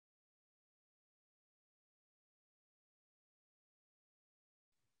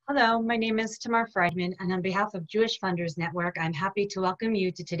Hello, my name is Tamar Friedman, and on behalf of Jewish Funders Network, I'm happy to welcome you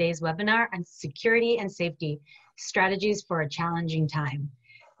to today's webinar on security and safety, strategies for a challenging time.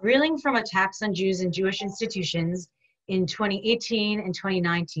 Reeling from attacks on Jews and Jewish institutions in 2018 and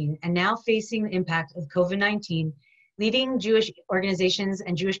 2019, and now facing the impact of COVID-19, leading Jewish organizations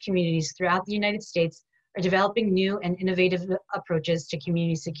and Jewish communities throughout the United States are developing new and innovative approaches to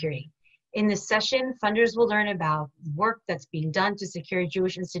community security. In this session, funders will learn about work that's being done to secure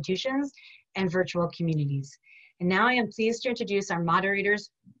Jewish institutions and virtual communities. And now I am pleased to introduce our moderator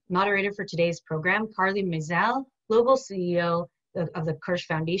for today's program, Carly Maisel, Global CEO of the Kirsh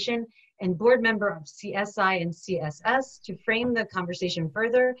Foundation and board member of CSI and CSS, to frame the conversation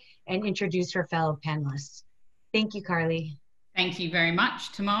further and introduce her fellow panelists. Thank you, Carly. Thank you very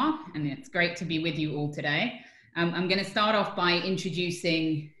much, Tamar, and it's great to be with you all today. I'm going to start off by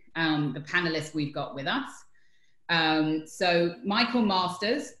introducing the panelists we've got with us. So Michael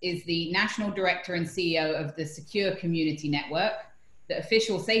Masters is the National Director and CEO of the Secure Community Network, the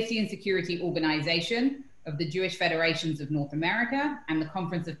official safety and security organization of the Jewish Federations of North America and the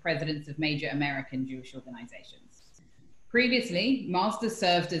Conference of Presidents of Major American Jewish Organizations. Previously, Masters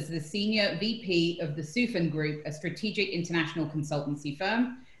served as the Senior VP of the Sufan Group, a strategic international consultancy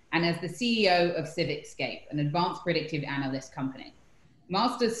firm, and as the CEO of CivicScape, an advanced predictive analyst company.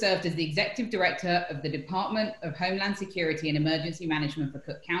 Masters served as the Executive Director of the Department of Homeland Security and Emergency Management for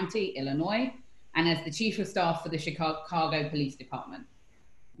Cook County, Illinois, and as the Chief of Staff for the Chicago Police Department.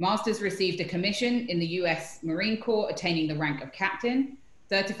 Masters received a commission in the U.S. Marine Corps, attaining the rank of captain.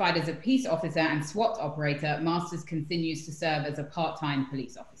 Certified as a peace officer and SWAT operator, Masters continues to serve as a part-time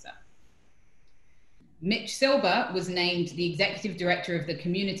police officer. Mitch Silber was named the Executive Director of the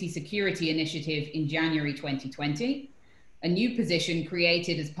Community Security Initiative in January 2020. A new position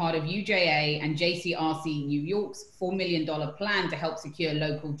created as part of UJA and JCRC New York's $4 million plan to help secure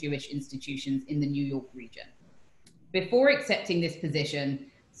local Jewish institutions in the New York region. Before accepting this position,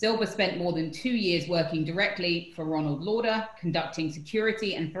 Silber spent more than 2 years working directly for Ronald Lauder, conducting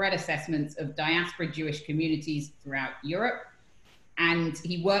security and threat assessments of diaspora Jewish communities throughout Europe. And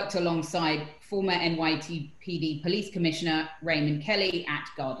he worked alongside former NYPD Police Commissioner Raymond Kelly at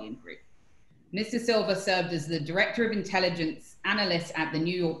Guardian Group. Mr. Silver served as the Director of Intelligence Analyst at the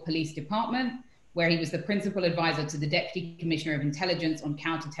New York Police Department, where he was the principal advisor to the Deputy Commissioner of Intelligence on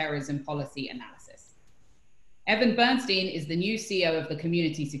counterterrorism policy analysis. Evan Bernstein is the new CEO of the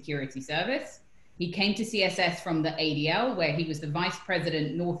Community Security Service. He came to CSS from the ADL, where he was the Vice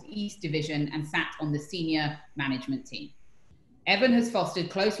President Northeast Division and sat on the senior management team. Evan has fostered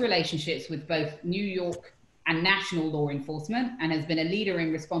close relationships with both New York and national law enforcement, and has been a leader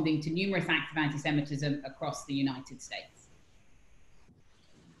in responding to numerous acts of anti-Semitism across the United States.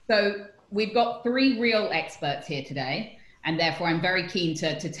 So we've got 3 real experts here today, and therefore I'm very keen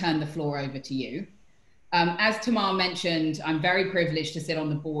to turn the floor over to you. As Tamar mentioned, I'm very privileged to sit on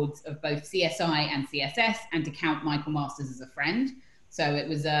the boards of both CSI and CSS, and to count Michael Masters as a friend. So it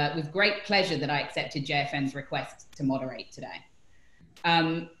was with great pleasure that I accepted JFN's request to moderate today.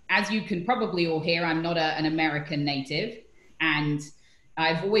 As you can probably all hear, I'm not an American native, and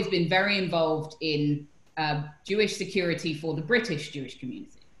I've always been very involved in Jewish security for the British Jewish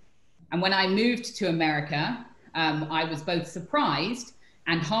community. And when I moved to America, I was both surprised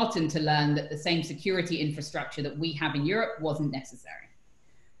and heartened to learn that the same security infrastructure that we have in Europe wasn't necessary.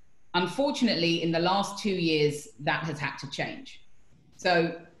 Unfortunately, in the last 2 years, that has had to change.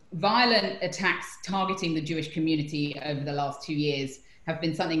 So violent attacks targeting the Jewish community over the last 2 years have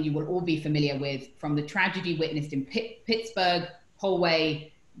been something you will all be familiar with, from the tragedy witnessed in Pittsburgh,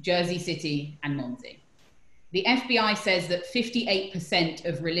 Holway, Jersey City, and Monsey. The FBI says that 58%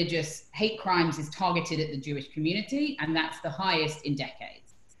 of religious hate crimes is targeted at the Jewish community, and that's the highest in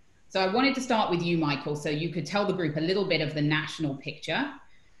decades. So I wanted to start with you, Michael, so you could tell the group a little bit of the national picture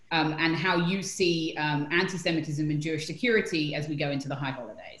and how you see anti-Semitism and Jewish security as we go into the high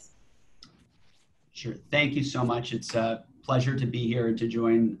holidays. Sure. Thank you so much. It's a pleasure to be here and to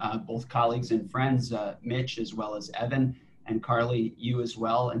join both colleagues and friends, Mitch as well as Evan, and Carly, you as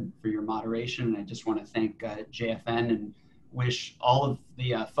well, and for your moderation. And I just want to thank JFN and wish all of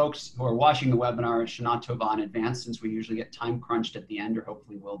the folks who are watching the webinar Shana Tova in advance, since we usually get time crunched at the end, or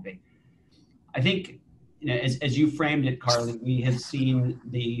hopefully will be. I think, as you framed it, Carly, we have seen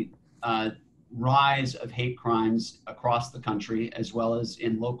the rise of hate crimes across the country, as well as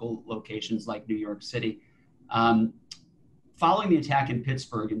in local locations like New York City. Following the attack in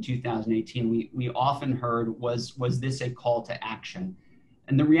Pittsburgh in 2018, we often heard, was this a call to action?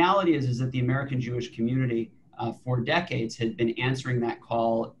 And the reality is that the American Jewish community for decades had been answering that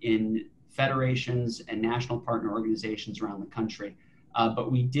call in federations and national partner organizations around the country.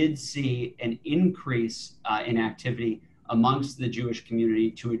 but we did see an increase in activity amongst the Jewish community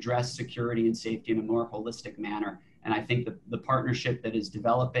to address security and safety in a more holistic manner. And I think the partnership that is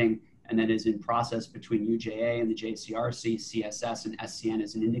developing and that is in process between UJA and the JCRC, CSS, and SCN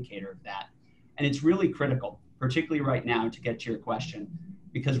is an indicator of that. And it's really critical, particularly right now, to get to your question,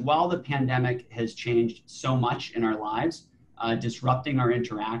 because while the pandemic has changed so much in our lives, disrupting our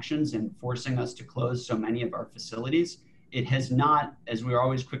interactions and forcing us to close so many of our facilities, it has not, as we're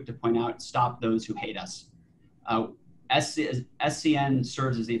always quick to point out, stopped those who hate us. SCN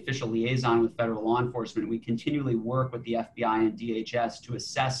serves as the official liaison with federal law enforcement. We continually work with the FBI and DHS to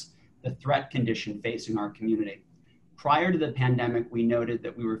assess the threat condition facing our community. Prior to the pandemic, we noted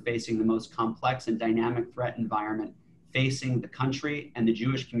that we were facing the most complex and dynamic threat environment facing the country and the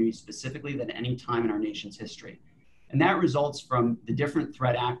Jewish community specifically than any time in our nation's history. And that results from the different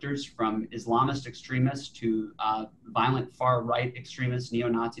threat actors, from Islamist extremists to violent far-right extremists,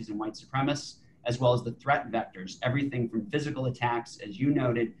 neo-Nazis and white supremacists, as well as the threat vectors, everything from physical attacks, as you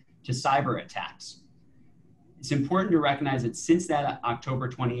noted, to cyber attacks. It's important to recognize that since that October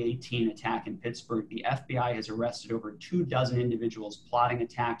 2018 attack in Pittsburgh, the FBI has arrested over 24 individuals plotting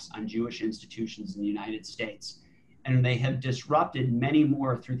attacks on Jewish institutions in the United States. And they have disrupted many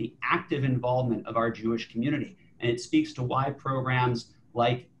more through the active involvement of our Jewish community. And it speaks to why programs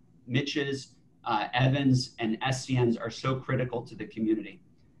like Mitch's, Evans, and SCN's are so critical to the community.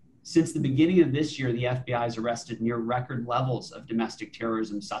 Since the beginning of this year, the FBI has arrested near record levels of domestic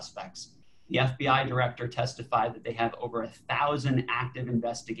terrorism suspects. The FBI director testified that they have over 1,000 active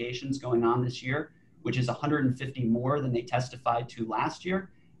investigations going on this year, which is 150 more than they testified to last year,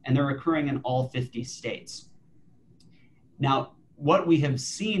 and they're occurring in all 50 states. Now, what we have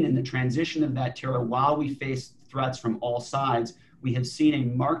seen in the transition of that terror, while we face threats from all sides, we have seen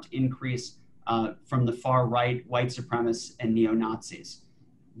a marked increase from the far right, white supremacists, and neo-Nazis.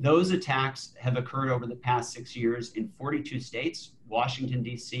 Those attacks have occurred over the past 6 years in 42 states, Washington,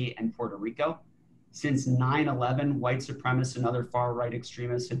 D.C., and Puerto Rico. Since 9/11, white supremacists and other far-right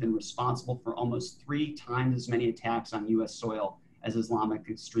extremists have been responsible for almost 3 times as many attacks on U.S. soil as Islamic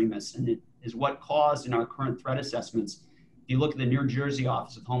extremists. And it is what caused, in our current threat assessments, if you look at the New Jersey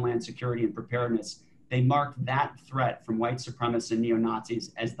Office of Homeland Security and Preparedness, they marked that threat from white supremacists and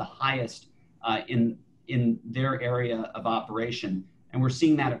neo-Nazis as the highest in their area of operation. And we're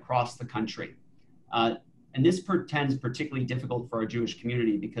seeing that across the country. And this portends particularly difficult for our Jewish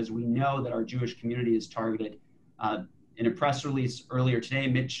community because we know that our Jewish community is targeted. In a press release earlier today,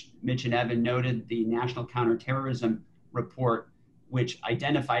 Mitch and Evan noted the National Counterterrorism Report, which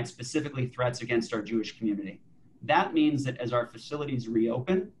identified specifically threats against our Jewish community. That means that as our facilities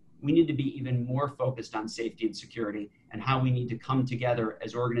reopen, we need to be even more focused on safety and security and how we need to come together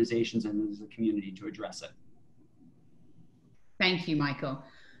as organizations and as a community to address it. Thank you, Michael.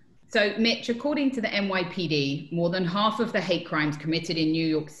 So, Mitch, according to the NYPD, more than half of the hate crimes committed in New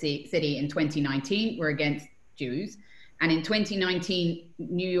York City in 2019 were against Jews. And in 2019,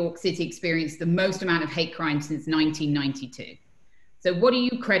 New York City experienced the most amount of hate crimes since 1992. So what do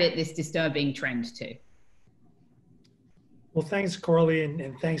you credit this disturbing trend to? Well, thanks, Carly,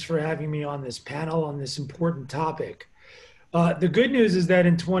 and thanks for having me on this panel on this important topic. The good news is that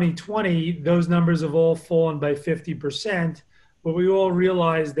in 2020, those numbers have all fallen by 50%. But we all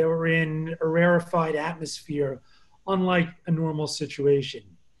realize that we're in a rarefied atmosphere, unlike a normal situation.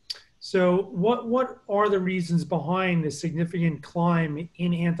 So what are the reasons behind the significant climb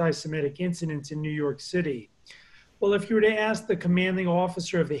in anti-Semitic incidents in New York City? Well, if you were to ask the commanding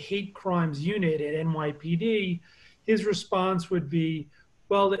officer of the hate crimes unit at NYPD, his response would be,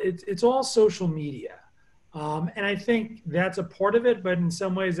 well, it's all social media. And I think that's a part of it, but in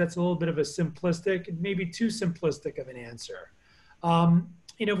some ways that's a little bit of a simplistic, maybe too simplistic of an answer.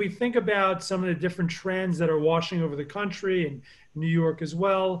 If we think about some of the different trends that are washing over the country and New York as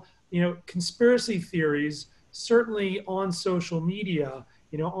well, conspiracy theories, certainly on social media,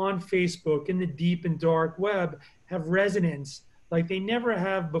 on Facebook, in the deep and dark web, have resonance like they never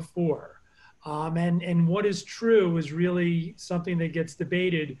have before. And what is true is really something that gets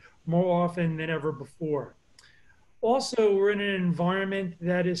debated more often than ever before. Also, we're in an environment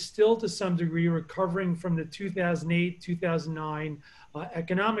that is still to some degree recovering from the 2008-2009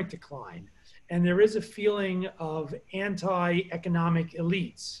 economic decline. And there is a feeling of anti-economic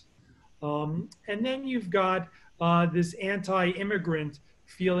elites. And then you've got this anti-immigrant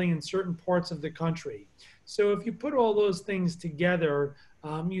feeling in certain parts of the country. So if you put all those things together,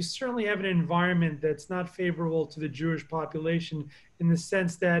 you certainly have an environment that's not favorable to the Jewish population in the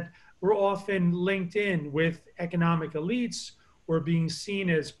sense that we're often linked in with economic elites or being seen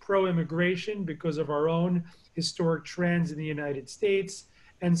as pro-immigration because of our own historic trends in the United States.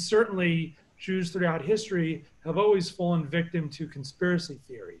 And certainly Jews throughout history have always fallen victim to conspiracy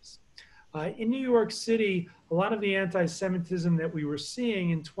theories. In New York City, a lot of the anti-Semitism that we were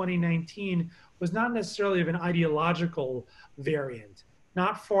seeing in 2019 was not necessarily of an ideological variant,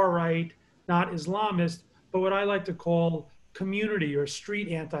 not far right, not Islamist, but what I like to call community or street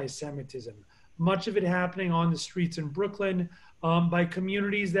anti-Semitism. Much of it happening on the streets in Brooklyn by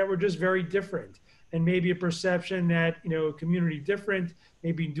communities that were just very different, and maybe a perception that, you know, a community different,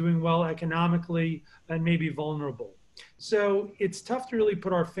 maybe doing well economically and maybe vulnerable. So it's tough to really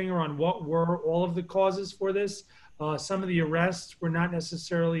put our finger on what were all of the causes for this. Some of the arrests were not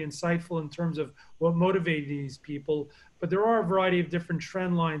necessarily insightful in terms of what motivated these people, but there are a variety of different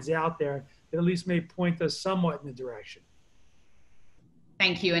trend lines out there that at least may point us somewhat in the direction.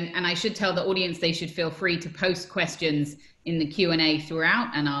 Thank you. And I should tell the audience they should feel free to post questions in the Q&A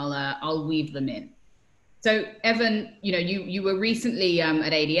throughout, and I'll weave them in. So Evan, you know, you were recently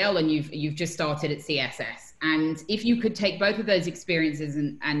at ADL, and you've just started at CSS. And if you could take both of those experiences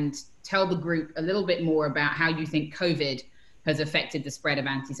and tell the group a little bit more about how you think COVID has affected the spread of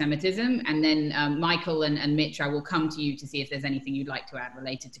anti-Semitism. And then Maisel and Mitch, I will come to you to see if there's anything you'd like to add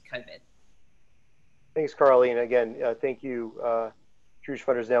related to COVID. Thanks, Carly. And again, thank you, Jewish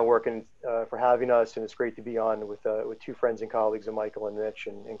Funders Network, for having us. And it's great to be on with two friends and colleagues, and Maisel and Mitch,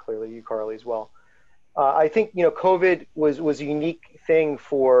 and clearly you, Carly, as well. I think, you know, COVID was a unique thing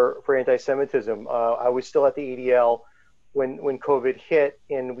for anti-Semitism. I was still at the ADL when COVID hit,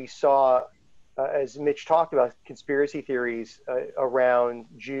 and we saw, as Mitch talked about, conspiracy theories around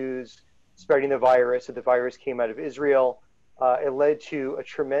Jews spreading the virus, that the virus came out of Israel. It led to a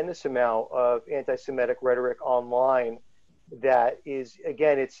tremendous amount of anti-Semitic rhetoric online that is,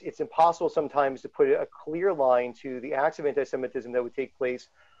 again, it's impossible sometimes to put a clear line to the acts of anti-Semitism that would take place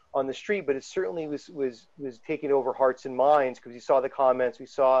on the street, but it certainly was taking over hearts and minds, because we saw the comments, we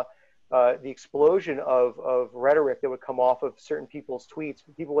saw the explosion of rhetoric that would come off of certain people's tweets.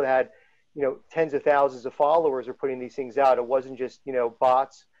 People that had, you know, tens of thousands of followers were putting these things out. It wasn't just, you know,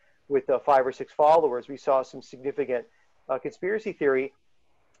 bots with 5 or 6 followers. We saw some significant conspiracy theory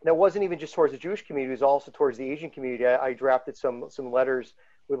that wasn't even just towards the Jewish community, it was also towards the Asian community. I drafted some letters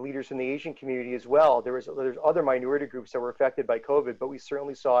with leaders from the Asian community as well. There's other minority groups that were affected by COVID, but we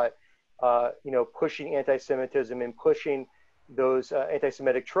certainly saw it, you know, pushing anti-Semitism and pushing those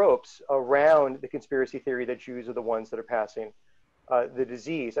anti-Semitic tropes around the conspiracy theory that Jews are the ones that are passing the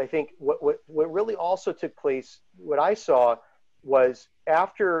disease. I think what really also took place, what I saw, was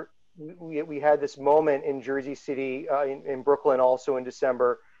after we had this moment in Jersey City, in Brooklyn, also in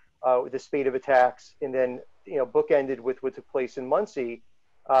December, with the spate of attacks, and then, you know, bookended with what took place in Muncie.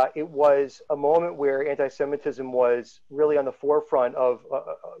 It was a moment where anti-Semitism was really on the forefront of,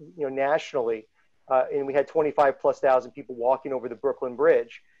 you know, nationally, and we had 25,000+ people walking over the Brooklyn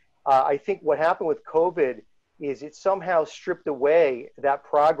Bridge. I think what happened with COVID is it somehow stripped away that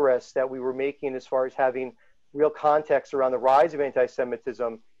progress that we were making as far as having real context around the rise of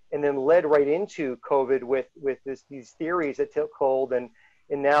anti-Semitism, and then led right into COVID with these theories that took hold, and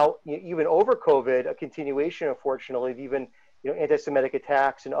now, even over COVID, a continuation, unfortunately, of even, you know, anti-Semitic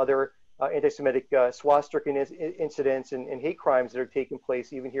attacks and other anti-Semitic swastika incidents and hate crimes that are taking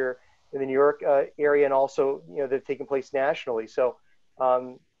place even here in the New York area, and also, you know, that have taken place nationally. So,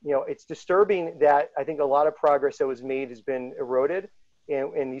 you know, it's disturbing that I think a lot of progress that was made has been eroded,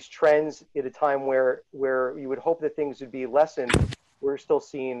 and these trends at a time where you would hope that things would be lessened, we're still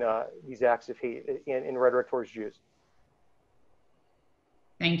seeing these acts of hate and rhetoric towards Jews.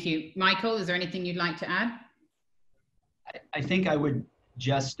 Thank you. Maisel, is there anything you'd like to add? I think I would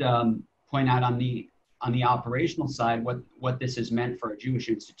just point out on the operational side what this has meant for our Jewish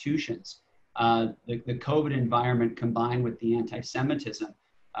institutions. The COVID environment combined with the anti-Semitism,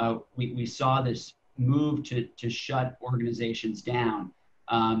 we saw this move to shut organizations down.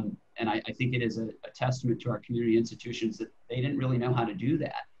 And I think it is a testament to our community institutions that they didn't really know how to do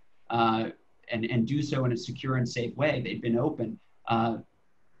that and do so in a secure and safe way. They've been open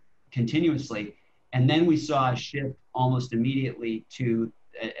continuously. And then we saw a shift almost immediately to,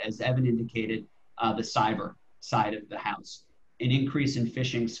 as Evan indicated, the cyber side of the house, an increase in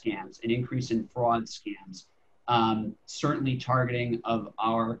phishing scams, an increase in fraud scams, certainly targeting of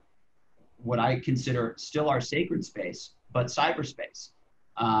our, what I consider still our sacred space, but cyberspace.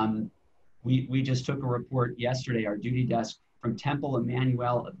 We just took a report yesterday, our duty desk, from Temple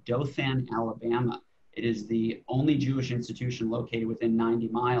Emmanuel of Dothan, Alabama. It is the only Jewish institution located within 90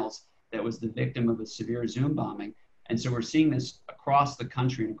 miles that was the victim of a severe Zoom bombing. And so we're seeing this across the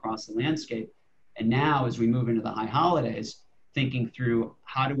country and across the landscape. And now, as we move into the high holidays, thinking through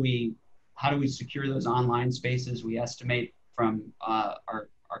how do we secure those online spaces. We estimate from our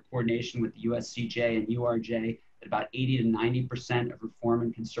coordination with the USCJ and URJ that about 80 to 90% of reform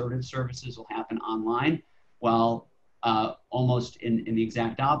and conservative services will happen online, while almost in the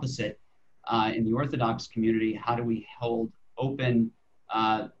exact opposite, in the Orthodox community, how do we hold open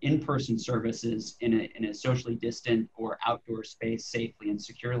in-person services in a socially distant or outdoor space safely and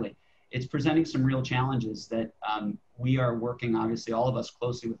securely? It's presenting some real challenges that we are working, obviously, all of us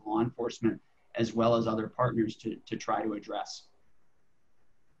closely with law enforcement as well as other partners to try to address.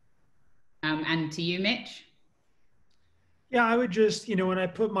 And to you, Mitch? Yeah, I would just, when I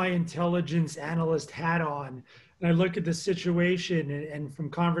put my intelligence analyst hat on and I look at the situation and from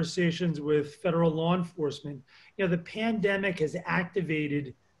conversations with federal law enforcement, the pandemic has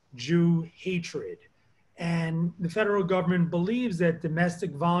activated Jew hatred. And the federal government believes that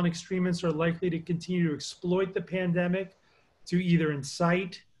domestic violent extremists are likely to continue to exploit the pandemic to either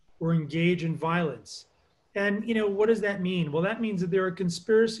incite or engage in violence. And, what does that mean? Well, that means that there are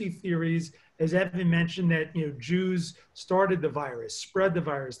conspiracy theories, as Evan mentioned, that, Jews started the virus, spread the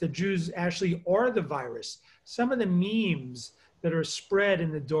virus, that Jews actually are the virus. Some of the memes that are spread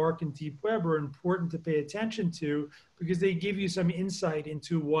in the dark and deep web are important to pay attention to because they give you some insight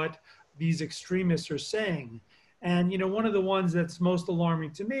into what these extremists are saying. And, one of the ones that's most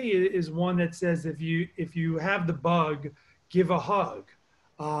alarming to me is one that says, if you have the bug, give a hug.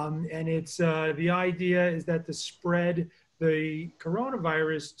 And it's the idea is that to spread the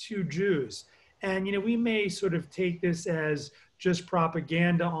coronavirus to Jews. And, we may sort of take this as just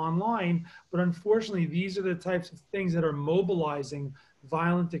propaganda online, but unfortunately, these are the types of things that are mobilizing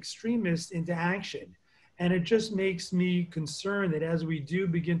violent extremists into action. And it just makes me concerned that as we do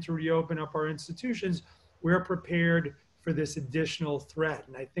begin to reopen up our institutions, we're prepared for this additional threat.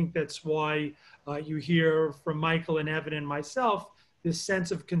 And I think that's why you hear from Michael and Evan and myself this sense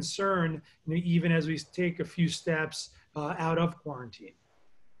of concern, even as we take a few steps out of quarantine.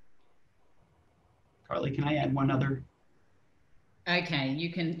 Carly, can I add one other? Okay,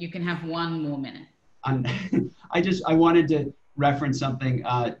 you can have one more minute. I wanted to reference something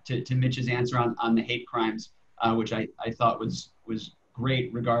to Mitch's answer on the hate crimes, which I thought was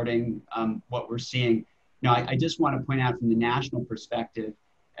great regarding what we're seeing. I just want to point out from the national perspective,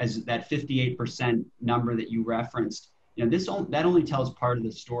 as that 58% number that you referenced, that only tells part of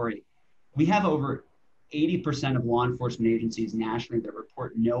the story. We have over 80% of law enforcement agencies nationally that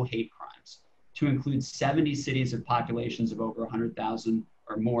report no hate crimes, to include 70 cities of populations of over 100,000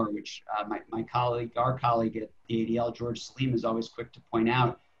 or more, which our colleague at the ADL, George Salim, is always quick to point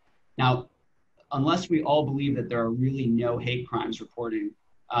out. Now, unless we all believe that there are really no hate crimes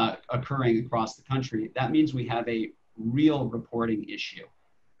occurring across the country, that means we have a real reporting issue.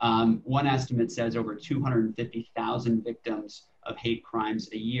 One estimate says over 250,000 victims of hate crimes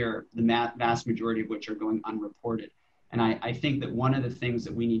a year, the vast majority of which are going unreported. And I think that one of the things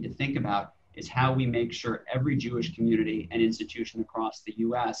that we need to think about is how we make sure every Jewish community and institution across the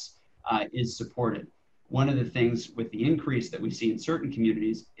US is supported. One of the things with the increase that we see in certain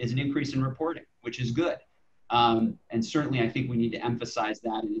communities is an increase in reporting, which is good. And certainly I think we need to emphasize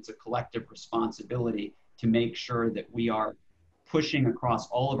that, and it's a collective responsibility to make sure that we are pushing across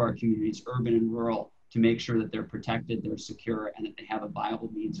all of our communities, urban and rural, to make sure that they're protected, they're secure, and that they have a viable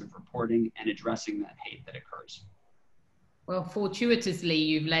means of reporting and addressing that hate that occurs. Well, fortuitously,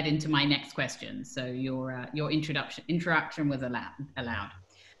 you've led into my next question. So your introduction was allowed.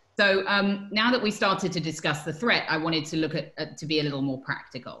 So now that we started to discuss the threat, I wanted to look at to be a little more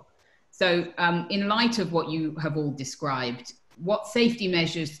practical. So in light of what you have all described, what safety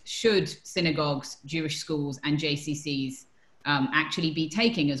measures should synagogues, Jewish schools, and JCCs actually be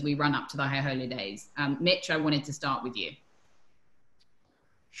taking as we run up to the High Holy Days? Mitch, I wanted to start with you.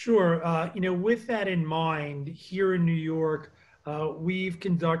 Sure. With that in mind, here in New York, we've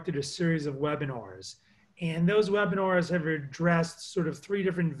conducted a series of webinars, and those webinars have addressed sort of three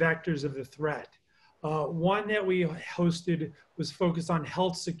different vectors of the threat. One that we hosted was focused on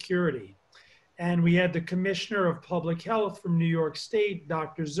health security, and we had the Commissioner of Public Health from New York State,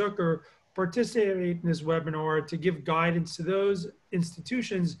 Dr. Zucker, participate in this webinar to give guidance to those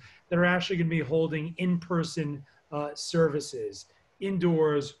institutions that are actually going to be holding in-person services,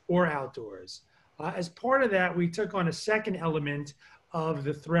 indoors or outdoors. As part of that, we took on a second element of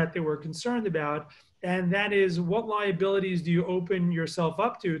the threat that we're concerned about, and that is what liabilities do you open yourself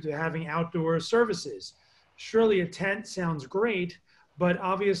up to having outdoor services? Surely a tent sounds great, but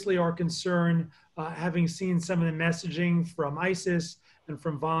obviously our concern, having seen some of the messaging from ISIS and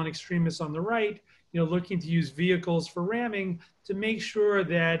from violent extremists on the right, looking to use vehicles for ramming to make sure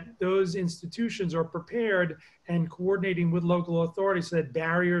that those institutions are prepared and coordinating with local authorities so that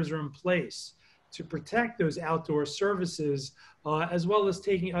barriers are in place to protect those outdoor services, as well as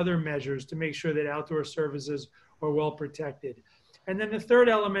taking other measures to make sure that outdoor services are well protected. And then the third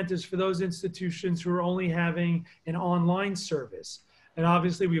element is for those institutions who are only having an online service. And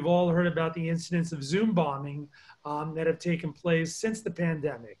obviously, we've all heard about the incidents of Zoom bombing that have taken place since the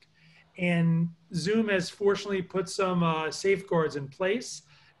pandemic. And Zoom has fortunately put some safeguards in place.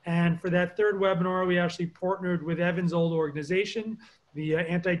 And for that third webinar, we actually partnered with Evan's old organization, the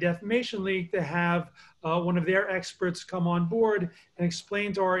Anti-Defamation League, to have one of their experts come on board and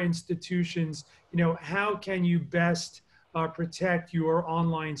explain to our institutions, how can you best protect your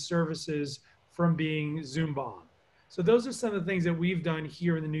online services from being Zoom bombed. So those are some of the things that we've done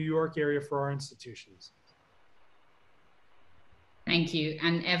here in the New York area for our institutions. Thank you.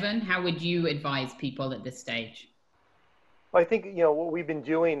 And Evan, how would you advise people at this stage? Well, I think, what we've been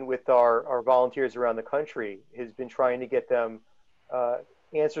doing with our volunteers around the country has been trying to get them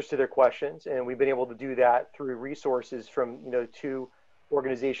answers to their questions. And we've been able to do that through resources from, two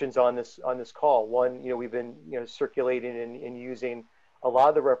organizations on this call. One, we've been, circulating and using a lot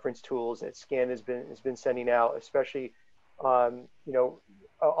of the reference tools that SCAN has been sending out, especially, on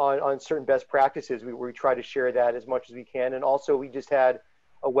certain best practices. We try to share that as much as we can. And also we just had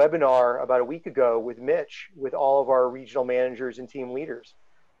a webinar about a week ago with Mitch, with all of our regional managers and team leaders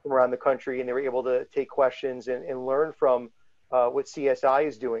from around the country. And they were able to take questions and learn from what CSI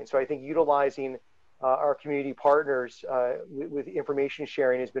is doing. So I think utilizing our community partners with information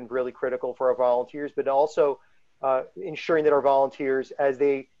sharing has been really critical for our volunteers, but also ensuring that our volunteers,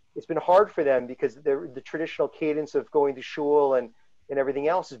 it's been hard for them because the traditional cadence of going to shul and everything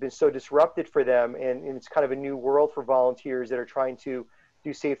else has been so disrupted for them. And it's kind of a new world for volunteers that are trying to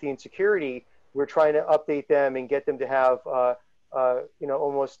do safety and security. We're trying to update them and get them to have,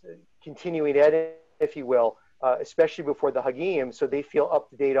 almost continuing ed, if you will, especially before the Hagim, so they feel up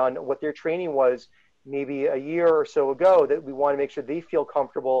to date on what their training was maybe a year or so ago, that we want to make sure they feel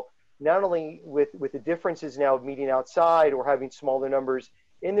comfortable, not only with the differences now of meeting outside or having smaller numbers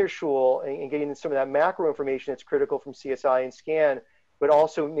in their shul and getting some of that macro information that's critical from CSI and SCAN, but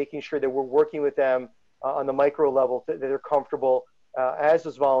also making sure that we're working with them on the micro level, that they're comfortable as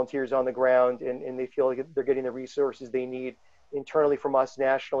those volunteers on the ground and they feel like they're getting the resources they need internally from us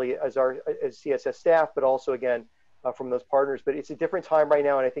nationally as CSS staff, but also again from those partners. But it's a different time right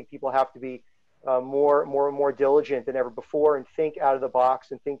now, and I think people have to be more diligent than ever before and think out of the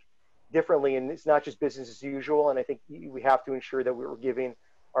box and think differently. And it's not just business as usual. And I think we have to ensure that we're giving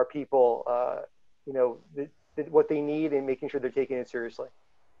our people, what they need and making sure they're taking it seriously.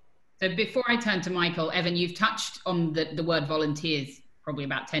 So before I turn to Michael, Evan, you've touched on the word volunteers probably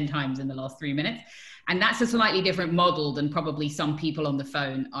about 10 times in the last 3 minutes. And that's a slightly different model than probably some people on the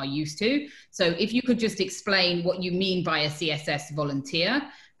phone are used to. So if you could just explain what you mean by a CSS volunteer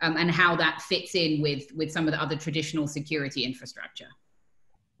and how that fits in with some of the other traditional security infrastructure.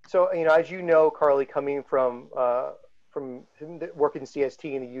 So, as you know, Carly, coming from working in CST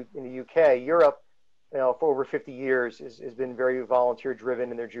in the UK, Europe, for over 50 years has been very volunteer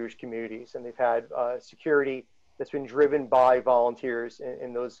driven in their Jewish communities. And they've had security that's been driven by volunteers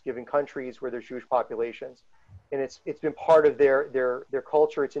in those given countries where there's Jewish populations. And it's been part of their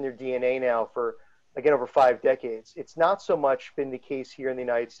culture. It's in their DNA now for, again, over 5 decades. It's not so much been the case here in the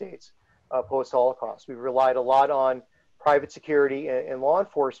United States post-Holocaust. We've relied a lot on private security and law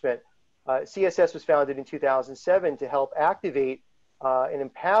enforcement. CSS was founded in 2007 to help activate and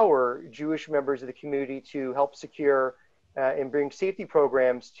empower Jewish members of the community to help secure and bring safety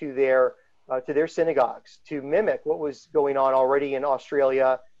programs to their synagogues, to mimic what was going on already in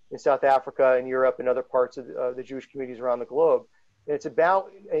Australia, in South Africa, in Europe, and other parts of the Jewish communities around the globe. And it's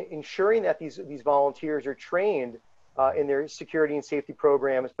about ensuring that these volunteers are trained in their security and safety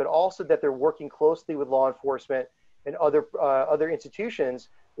programs, but also that they're working closely with law enforcement and other institutions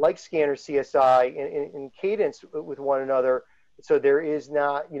like SCAN or CSI in cadence with one another. So there is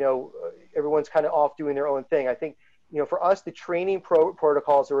not, everyone's kind of off doing their own thing. I think, for us, the training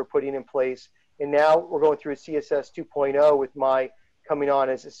protocols that we're putting in place, and now we're going through a CSS 2.0 with my coming on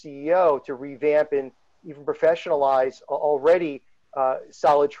as a CEO to revamp and even professionalize already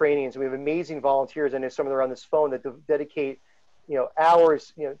solid trainings. We have amazing volunteers. I know some of them are on this phone that dedicate,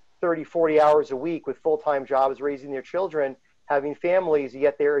 hours, 30, 40 hours a week with full-time jobs, raising their children, having families,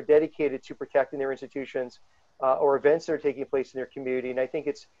 yet they're dedicated to protecting their institutions or events that are taking place in their community. And I think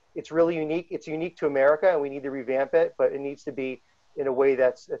it's really unique. It's unique to America, and we need to revamp it, but it needs to be in a way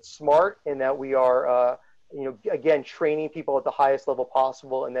that's smart, and that we are, again, training people at the highest level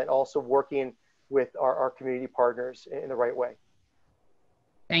possible, and then also working with our community partners in the right way.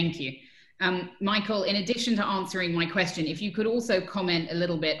 Thank you. Michael, in addition to answering my question, if you could also comment a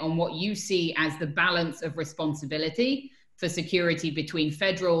little bit on what you see as the balance of responsibility for security between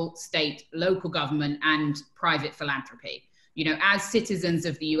federal, state, local government, and private philanthropy. You know, as citizens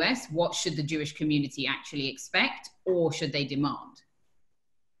of the US, what should the Jewish community actually expect, or should they demand?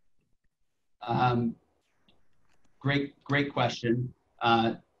 Great question.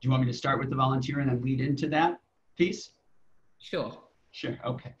 Do you want me to start with the volunteer and then lead into that piece? Sure. Sure.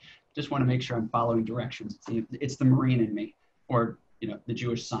 Okay. Just want to make sure I'm following directions. It's the Marine in me, or the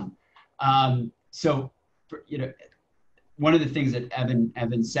Jewish son. One of the things that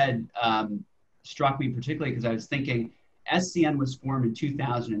Evan said struck me particularly because I was thinking SCN was formed in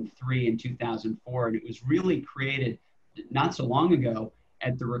 2003 and 2004, and it was really created not so long ago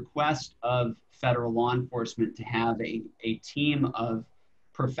at the request of federal law enforcement to have a team of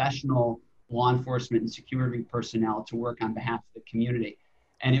professional law enforcement and security personnel to work on behalf of the community.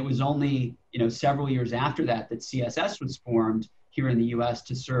 And it was only several years after that that CSS was formed here in the US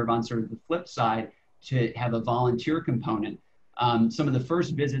to serve on sort of the flip side, to have a volunteer component. Some of the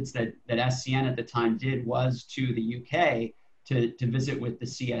first visits that SCN at the time did was to the UK to visit with the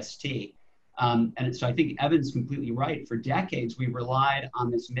CST. And so I think Evan's completely right. For decades, we relied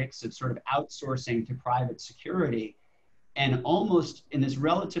on this mix of sort of outsourcing to private security. And almost in this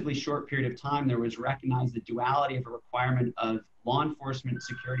relatively short period of time, there was recognized the duality of a requirement of law enforcement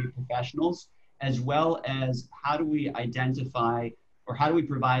security professionals, as well as how do we identify or how do we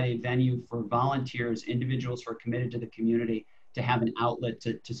provide a venue for volunteers, individuals who are committed to the community, to have an outlet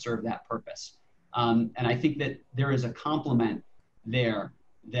to serve that purpose. And I think that there is a complement there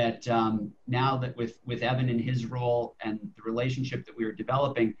that now that with Evan in his role and the relationship that we are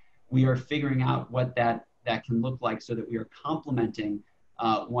developing, we are figuring out what that can look like so that we are complementing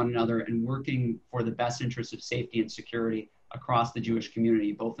one another and working for the best interests of safety and security across the Jewish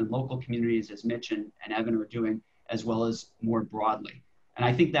community, both in local communities, as Mitch and Evan are doing, as well as more broadly. And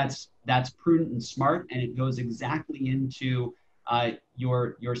I think that's prudent and smart, and it goes exactly into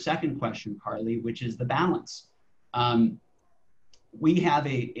your second question, Carly, which is the balance. We have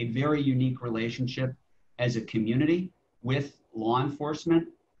a very unique relationship as a community with law enforcement.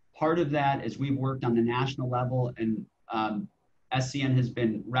 Part of that is we've worked on the national level, and SCN has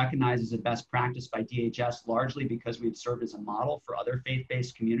been recognized as a best practice by DHS largely because we've served as a model for other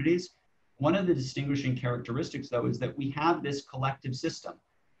faith-based communities. One of the distinguishing characteristics, though, is that we have this collective system.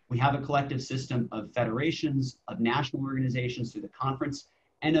 We have a collective system of federations, of national organizations through the conference,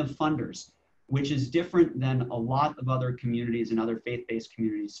 and of funders, which is different than a lot of other communities and other faith-based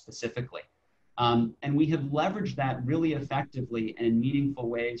communities specifically. And we have leveraged that really effectively and in meaningful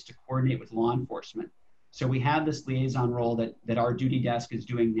ways to coordinate with law enforcement. So we have this liaison role that our duty desk is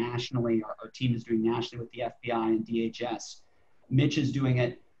doing nationally, our team is doing nationally with the FBI and DHS. Mitch is doing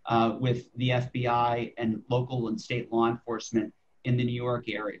it with the FBI and local and state law enforcement in the New York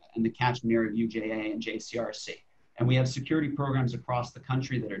area and the catchment area of UJA and JCRC. And we have security programs across the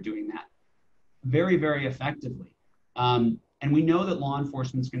country that are doing that very, very effectively. And we know that law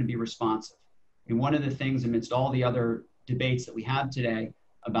enforcement is going to be responsive. And one of the things amidst all the other debates that we have today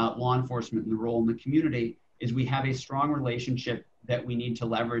about law enforcement and the role in the community is we have a strong relationship that we need to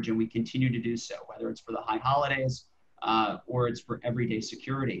leverage, and we continue to do so, whether it's for the high holidays or it's for everyday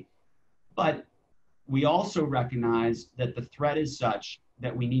security. But we also recognize that the threat is such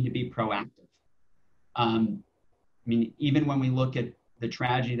that we need to be proactive. I mean, even when we look at the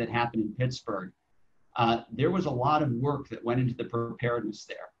tragedy that happened in Pittsburgh, there was a lot of work that went into the preparedness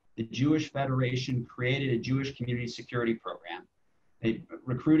there. The Jewish Federation created a Jewish community security program. They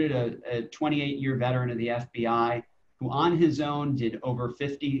recruited a 28-year veteran of the FBI who on his own did over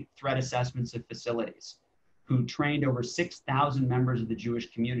 50 threat assessments of facilities, who trained over 6,000 members of the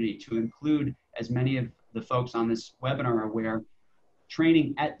Jewish community, to include, as many of the folks on this webinar are aware,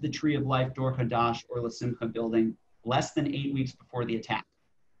 training at the Tree of Life Dor Hadash or La Simcha building less than 8 weeks before the attack.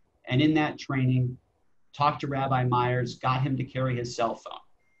 And in that training, talked to Rabbi Myers, got him to carry his cell phone,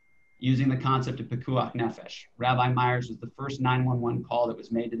 using the concept of Pekuach Nefesh. Rabbi Myers was the first 911 call that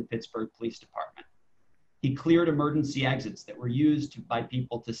was made to the Pittsburgh Police Department. He cleared emergency exits that were used by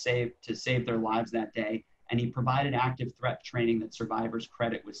people to save their lives that day, and he provided active threat training that survivors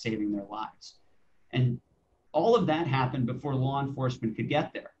credit with saving their lives. And all of that happened before law enforcement could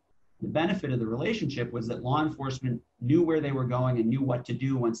get there. The benefit of the relationship was that law enforcement knew where they were going and knew what to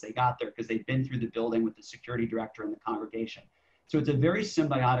do once they got there because they'd been through the building with the security director and the congregation. So it's a very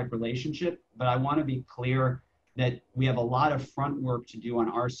symbiotic relationship, but I want to be clear that we have a lot of front work to do on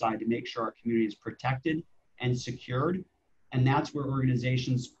our side to make sure our community is protected and secured. And that's where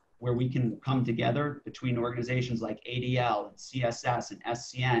organizations where we can come together between organizations like ADL, and CSS, and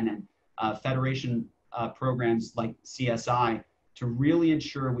SCN, and Federation programs like CSI to really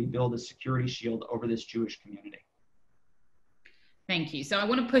ensure we build a security shield over this Jewish community. Thank you. So I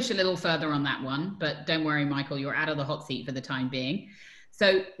want to push a little further on that one, but don't worry, Michael, you're out of the hot seat for the time being.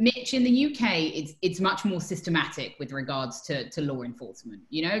 So Mitch, in the UK, it's much more systematic with regards to law enforcement.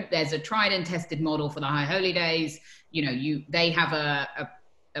 You know, there's a tried and tested model for the High Holy Days. You know, they have a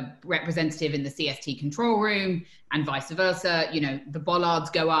representative in the CST control room and vice versa. You know, the bollards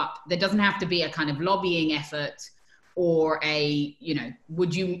go up. There doesn't have to be a kind of lobbying effort or a, you know,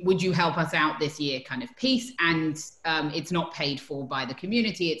 would you help us out this year kind of piece. And it's not paid for by the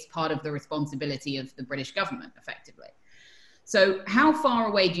community. It's part of the responsibility of the British government, effectively. So how far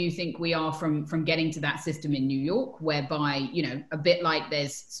away do you think we are from getting to that system in New York, whereby, you know, a bit like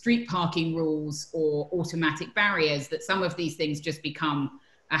there's street parking rules or automatic barriers, that some of these things just become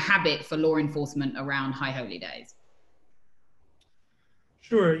a habit for law enforcement around High Holy Days?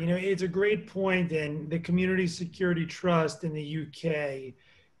 Sure, you know, it's a great point, and the Community Security Trust in the UK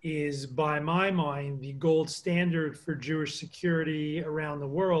is, by my mind, the gold standard for Jewish security around the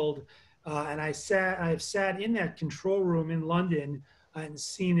world. And I've sat in that control room in London and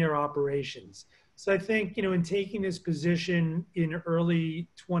seen their operations. So I think, you know, in taking this position in early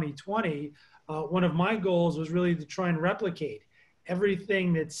 2020, one of my goals was really to try and replicate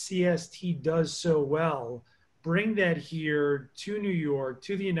everything that CST does so well, bring that here to New York,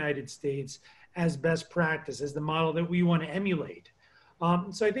 to the United States as best practice, as the model that we want to emulate.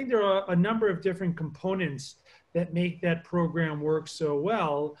 So I think there are a number of different components that make that program work so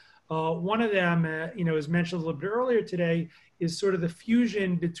well. One of them, you know, as mentioned a little bit earlier today, is sort of the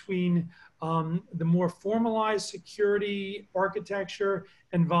fusion between the more formalized security architecture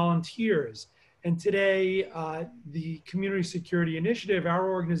and volunteers. And today, the Community Security Initiative,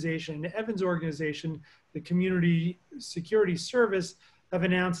 our organization, and Evan's organization, the Community Security Service, have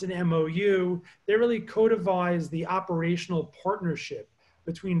announced an MOU. They really codifies the operational partnership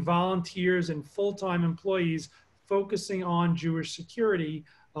between volunteers and full-time employees focusing on Jewish security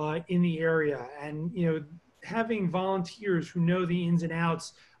in the area. And, you know, having volunteers who know the ins and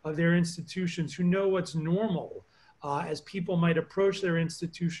outs of their institutions, who know what's normal as people might approach their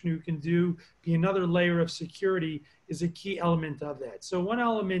institution, who can be another layer of security, is a key element of that. So one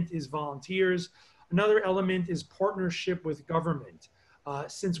element is volunteers. Another element is partnership with government.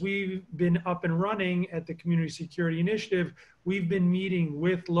 Since we've been up and running at the Community Security Initiative, we've been meeting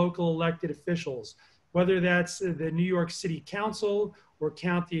with local elected officials, whether that's the New York City Council or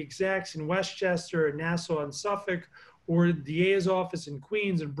county execs in Westchester, Nassau, and Suffolk, or the DA's office in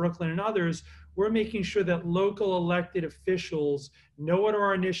Queens and Brooklyn and others. We're making sure that local elected officials know what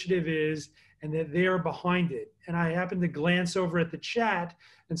our initiative is and that they are behind it. And I happened to glance over at the chat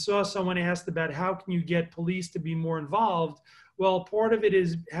and saw someone asked about how can you get police to be more involved. Well, part of it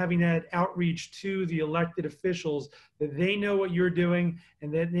is having that outreach to the elected officials, that they know what you're doing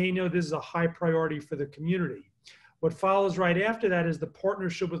and that they know this is a high priority for the community. What follows right after that is the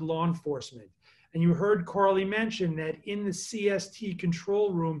partnership with law enforcement. And you heard Carly mention that in the CST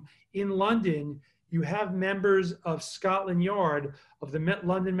control room in London, you have members of Scotland Yard, of the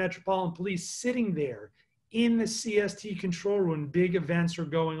London Metropolitan Police, sitting there in the CST control room. Big events are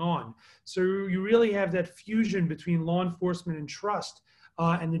going on. So you really have that fusion between law enforcement and trust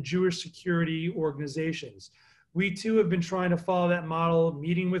and the Jewish security organizations. We too have been trying to follow that model,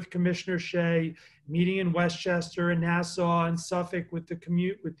 meeting with Commissioner Shea, meeting in Westchester and Nassau and Suffolk with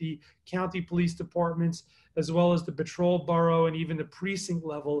the county police departments, as well as the patrol borough and even the precinct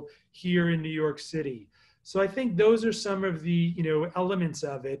level here in New York City. So I think those are some of the, you know, elements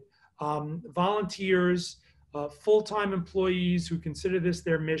of it. Volunteers, full-time employees who consider this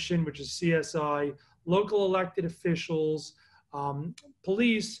their mission, which is CSI, local elected officials,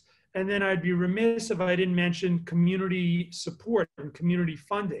 police, and then I'd be remiss if I didn't mention community support and community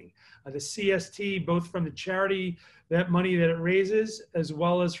funding. The CST, both from the charity, that money that it raises, as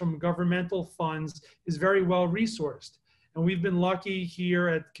well as from governmental funds, is very well resourced. And we've been lucky here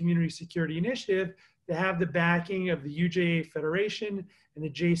at Community Security Initiative to have the backing of the UJA Federation and the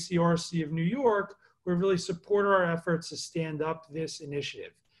JCRC of New York, who really support our efforts to stand up this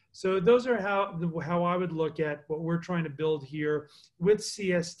initiative. So those are how I would look at what we're trying to build here with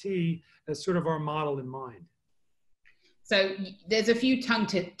CST as sort of our model in mind. So there's a few tongue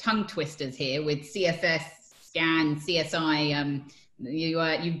twisters here with CSS, SCAN, CSI.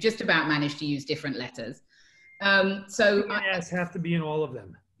 You've just about managed to use different letters. So yes, have to be in all of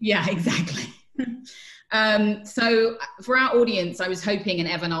them. Yeah, exactly. So for our audience, I was hoping, and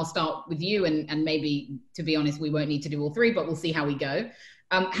Evan, I'll start with you, and maybe, to be honest, we won't need to do all three, but we'll see how we go.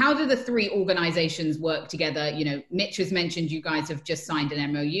 How do the three organizations work together? You know, Mitch has mentioned you guys have just signed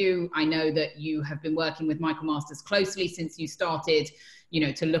an MOU. I know that you have been working with Michael Masters closely since you started, you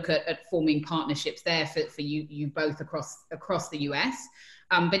know, to look at forming partnerships there for you both across the US.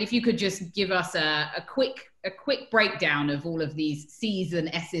 But if you could just give us a quick breakdown of all of these C's and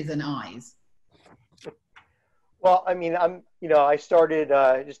S's and I's. Well, I mean, I started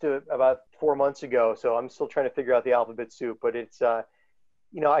just about 4 months ago, so I'm still trying to figure out the alphabet soup. But it's,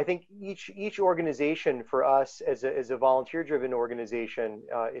 I think each organization for us as a volunteer-driven organization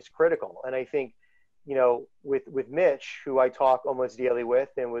is critical. And I think, with Mitch, who I talk almost daily with,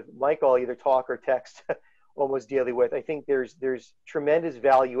 and with Michael, I either talk or text almost daily with, I think there's tremendous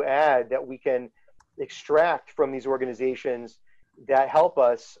value add that we can extract from these organizations that help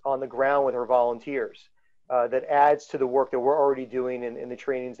us on the ground with our volunteers. That adds to the work that we're already doing and the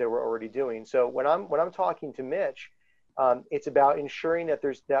trainings that we're already doing. So when I'm talking to Mitch, it's about ensuring that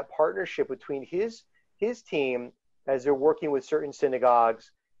there's that partnership between his team as they're working with certain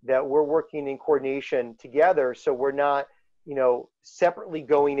synagogues, that we're working in coordination together, so we're not, separately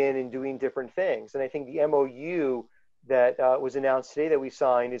going in and doing different things. And I think the MOU that was announced today that we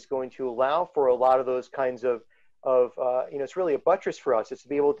signed is going to allow for a lot of those kinds of it's really a buttress for us. It's to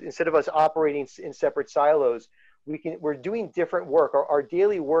be able to, instead of us operating in separate silos, we're doing different work. Our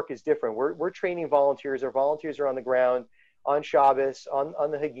daily work is different. We're training volunteers. Our volunteers are on the ground, on Shabbos,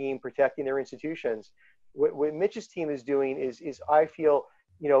 on the Hagim, protecting their institutions. What Mitch's team is doing is I feel,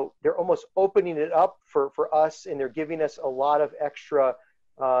 they're almost opening it up for us, and they're giving us a lot of extra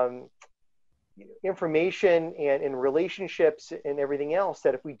information and relationships and everything else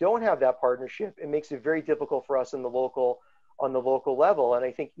that if we don't have that partnership, it makes it very difficult for us on the local level. And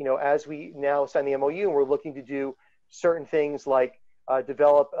I think, as we now sign the MOU, and we're looking to do certain things like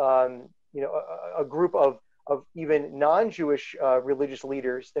develop, a group of even non-Jewish religious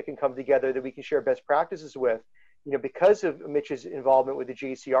leaders that can come together that we can share best practices with, because of Mitch's involvement with the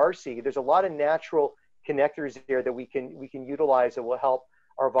JCRC, there's a lot of natural connectors there that we can utilize that will help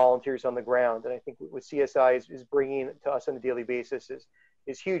our volunteers on the ground. And I think what CSI is bringing to us on a daily basis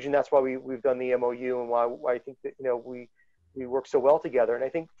is huge. And that's why we've done the MOU, and why I think that, we work so well together. And I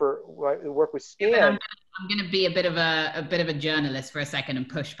think for the work with SCAN, I'm going to be a bit of a journalist for a second and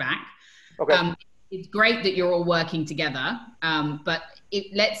push back. Okay. It's great that you're all working together. But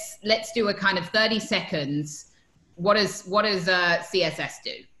let's do a kind of 30 seconds. What does CSS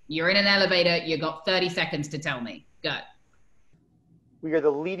do? You're in an elevator. You got 30 seconds to tell me. Go. We are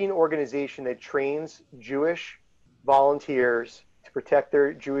the leading organization that trains Jewish volunteers to protect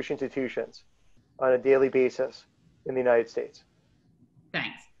their Jewish institutions on a daily basis in the United States.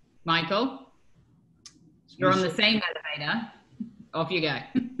 Thanks. Michael? You're on the same elevator. Off you go.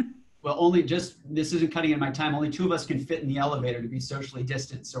 Well, this isn't cutting in my time. Only 2 of us can fit in the elevator to be socially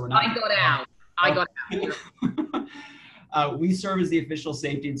distant. So we're not. I got out. We serve as the official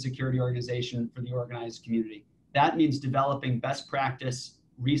safety and security organization for the organized community. That means developing best practice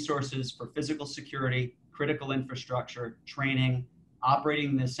resources for physical security, critical infrastructure, training,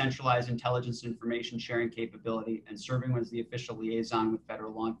 operating the centralized intelligence information sharing capability, and serving as the official liaison with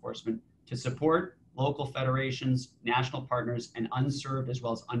federal law enforcement to support local federations, national partners, and unserved as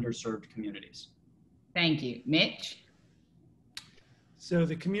well as underserved communities. Thank you. Mitch? So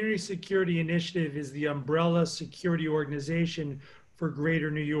the Community Security Initiative is the umbrella security organization for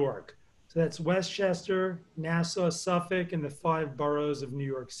Greater New York. So that's Westchester, Nassau, Suffolk, and the 5 boroughs of New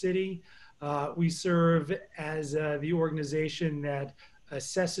York City. We serve as the organization that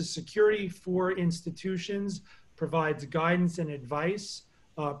assesses security for institutions, provides guidance and advice,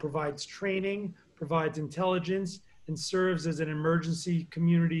 provides training, provides intelligence, and serves as an emergency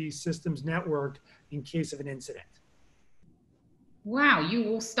community systems network in case of an incident. Wow, you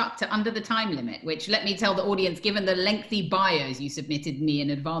all stuck to under the time limit, which, let me tell the audience, given the lengthy bios you submitted me in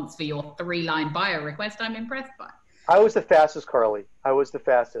advance for your 3-line bio request, I'm impressed by. I was the fastest, Carly. I was the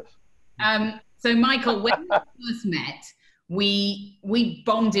fastest. So Michael, when we first met, we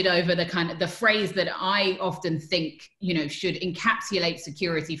bonded over the phrase that I often think, should encapsulate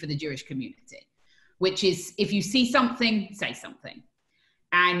security for the Jewish community, which is, if you see something, say something.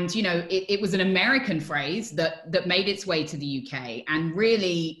 And, it was an American phrase that made its way to the UK, and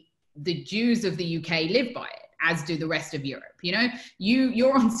really the Jews of the UK live by it, as do the rest of Europe.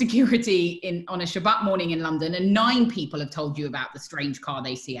 You're on security on a Shabbat morning in London, and 9 people have told you about the strange car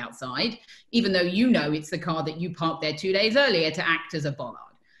they see outside, even though it's the car that you parked there 2 days earlier to act as a bollard.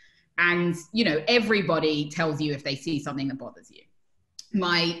 And, everybody tells you if they see something that bothers you.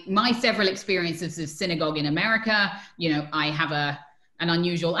 My several experiences of synagogue in America, I have an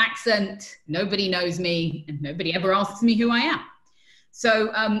unusual accent, nobody knows me, and nobody ever asks me who I am.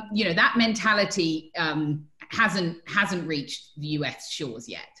 So, you know, that mentality hasn't reached the US shores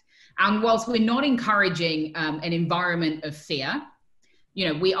yet. And whilst we're not encouraging an environment of fear, you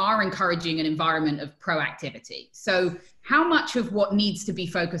know, we are encouraging an environment of proactivity. So how much of what needs to be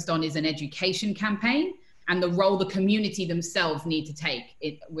focused on is an education campaign and the role the community themselves need to take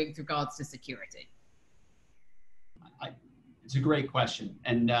with regards to security? It's a great question.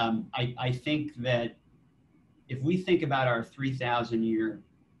 And I think that if we think about our 3,000-year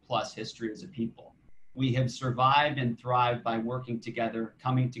plus history as a people, we have survived and thrived by working together,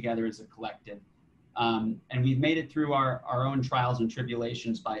 coming together as a collective. And we've made it through our own trials and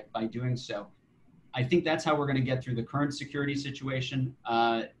tribulations by doing so. I think that's how we're going to get through the current security situation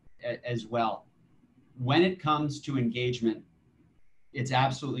as well. When it comes to engagement, it's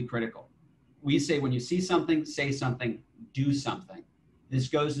absolutely critical. We say when you see something, say something, do something. This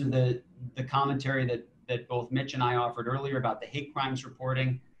goes to the commentary that both Mitch and I offered earlier about the hate crimes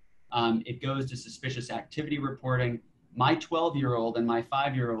reporting. It goes to suspicious activity reporting. My 12-year-old and my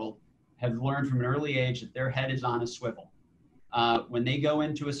 5-year-old have learned from an early age that their head is on a swivel. When they go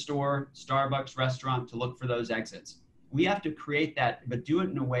into a store, Starbucks, restaurant, to look for those exits. We have to create that, but do it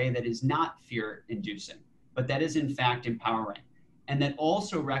in a way that is not fear-inducing, but that is in fact empowering. And that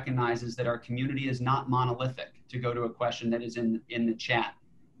also recognizes that our community is not monolithic, to go to a question that is in the chat,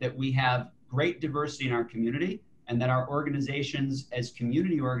 that we have great diversity in our community and that our organizations as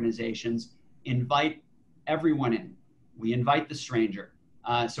community organizations invite everyone in. We invite the stranger.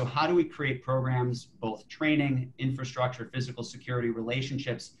 So how do we create programs, both training, infrastructure, physical security,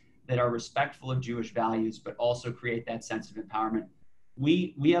 relationships that are respectful of Jewish values, but also create that sense of empowerment?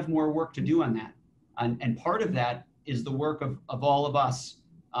 We have more work to do on that. And part of that is the work of all of us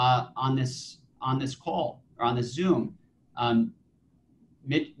on this call or on this Zoom.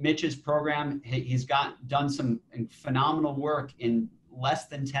 Mitch's program, he's done some phenomenal work in less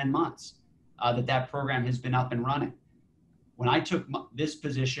than 10 months that program has been up and running. When I took this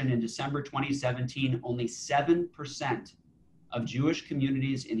position in December 2017, only 7% of Jewish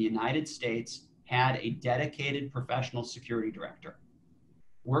communities in the United States had a dedicated professional security director.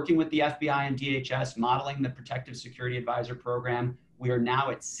 Working with the FBI and DHS, modeling the Protective Security Advisor program, we are now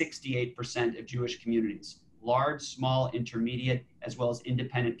at 68% of Jewish communities, large, small, intermediate, as well as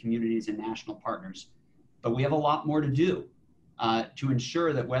independent communities and national partners. But we have a lot more to do to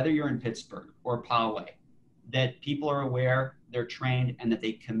ensure that whether you're in Pittsburgh or Poway, that people are aware, they're trained, and that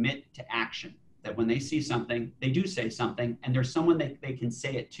they commit to action. That when they see something, they do say something, and there's someone that they can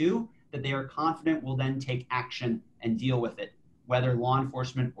say it to, that they are confident will then take action and deal with it, whether law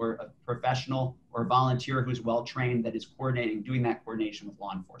enforcement or a professional or volunteer who's well-trained that is doing that coordination with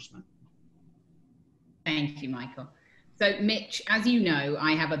law enforcement. Thank you, Michael. So Mitch, as you know,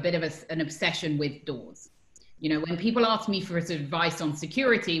 I have a bit of an obsession with doors. You know, when people ask me for advice on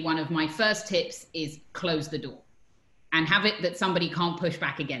security, one of my first tips is close the door and have it that somebody can't push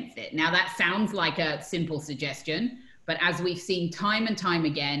back against it. Now that sounds like a simple suggestion, but as we've seen time and time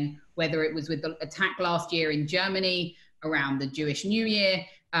again, whether it was with the attack last year in Germany around the Jewish New Year,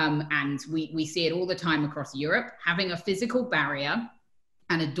 and we see it all the time across Europe, having a physical barrier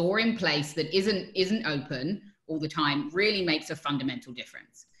and a door in place that isn't open all the time really makes a fundamental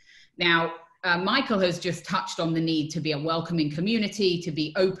difference. Now, Michael has just touched on the need to be a welcoming community, to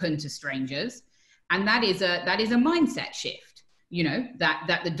be open to strangers. And that is a mindset shift, you know,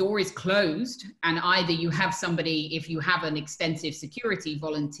 that the door is closed and either you have somebody, if you have an extensive security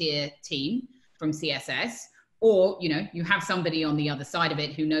volunteer team from CSS, or, you know, you have somebody on the other side of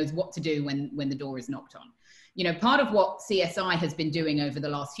it who knows what to do when the door is knocked on. You know, part of what CSI has been doing over the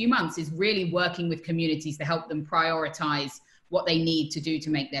last few months is really working with communities to help them prioritize what they need to do to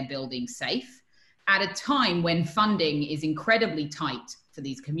make their buildings safe at a time when funding is incredibly tight for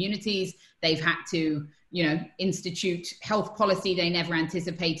these communities. They've had to, you know, institute health policy they never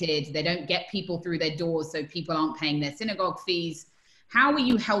anticipated. They don't get people through their doors, so people aren't paying their synagogue fees. How are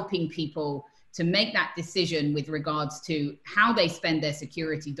you helping people to make that decision with regards to how they spend their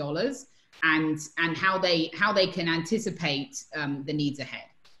security dollars and how they can anticipate the needs ahead?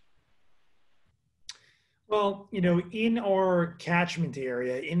 Well, you know, in our catchment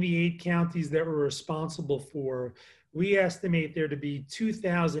area, in the 8 counties that we're responsible for, we estimate there to be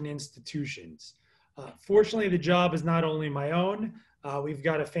 2,000 institutions. Fortunately, the job is not only my own. We've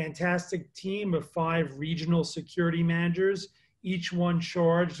got a fantastic team of 5 regional security managers, each one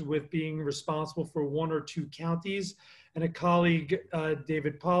charged with being responsible for 1 or 2 counties, and a colleague,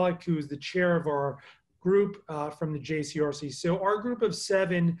 David Pollack, who is the chair of our group from the JCRC. So our group of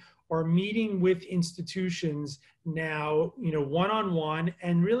 7 are meeting with institutions now, you know, one-on-one,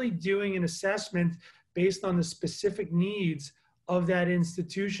 and really doing an assessment based on the specific needs of that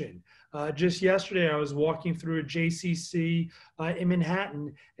institution. Just yesterday, I was walking through a JCC in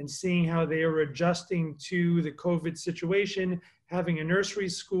Manhattan and seeing how they are adjusting to the COVID situation, having a nursery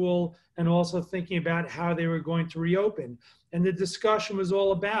school, and also thinking about how they were going to reopen. And the discussion was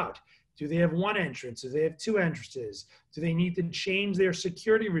all about, do they have one entrance? Do they have two entrances? Do they need to change their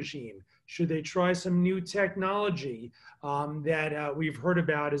security regime? Should they try some new technology that we've heard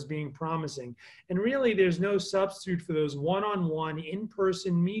about as being promising? And really, there's no substitute for those one-on-one,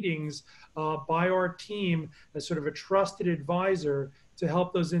 in-person meetings by our team as sort of a trusted advisor to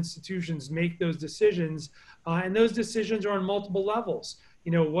help those institutions make those decisions. And those decisions are on multiple levels.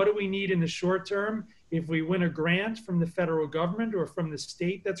 You know, what do we need in the short term? If we win a grant from the federal government or from the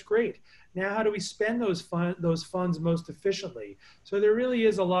state, that's great. Now, how do we spend those funds most efficiently? So there really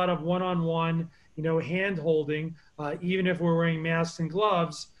is a lot of one-on-one, you know, hand-holding, even if we're wearing masks and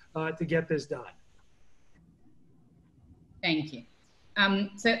gloves, to get this done. Thank you.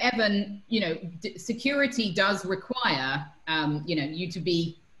 So Evan, you know, security does require, you know, you to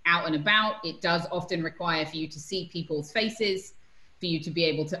be out and about. It does often require for you to see people's faces, for you to be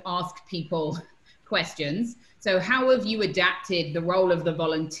able to ask people questions. So how have you adapted the role of the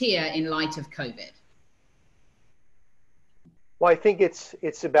volunteer in light of COVID? Well, I think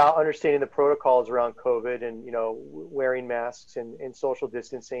it's about understanding the protocols around COVID and, you know, wearing masks and social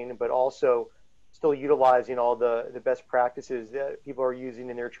distancing, but also still utilizing all the best practices that people are using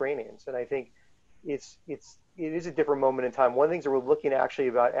in their trainings. And I think it is a different moment in time. One of the things that we're looking actually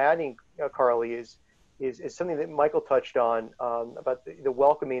about adding, Carly, is something that Michael touched on about the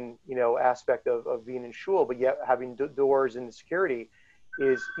welcoming, you know, aspect of being in shul, but yet having doors and security.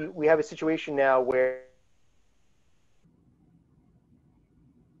 Is we have a situation now where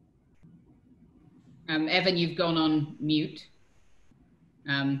Evan, you've gone on mute.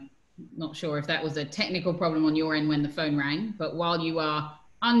 Not sure if that was a technical problem on your end when the phone rang, but while you are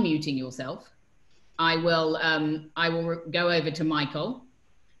unmuting yourself, I will go over to Michael.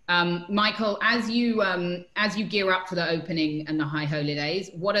 Michael, as you gear up for the opening and the high holidays,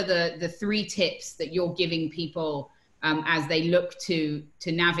 what are the 3 tips that you're giving people as they look to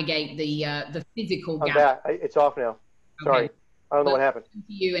navigate the physical gap? It's off now. Sorry. Okay. I don't know what happened.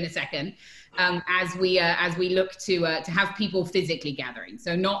 To you in a second, as we look to have people physically gathering,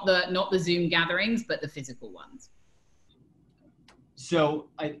 so not the Zoom gatherings, but the physical ones. So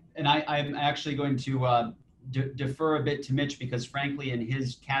I'm actually going to defer a bit to Mitch, because frankly, in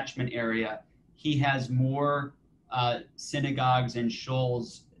his catchment area, he has more synagogues and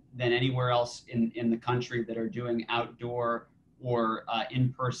shuls than anywhere else in the country that are doing outdoor or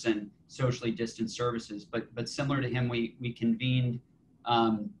in-person socially distanced services. But similar to him, we convened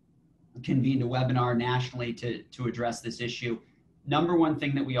a webinar nationally to address this issue. Number one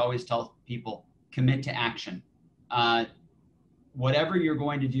thing that we always tell people: commit to action. Whatever you're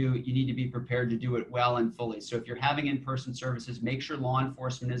going to do, you need to be prepared to do it well and fully. So if you're having in-person services, make sure law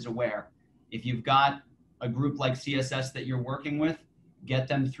enforcement is aware. If you've got a group like CSS that you're working with, get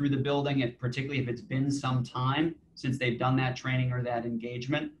them through the building, and particularly if it's been some time since they've done that training or that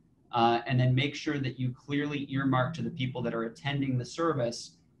engagement. And then make sure that you clearly earmark to the people that are attending the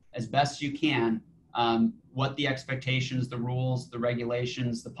service as best you can what the expectations, the rules, the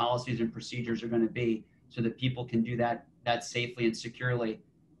regulations, the policies and procedures are going to be, so that people can do that safely and securely.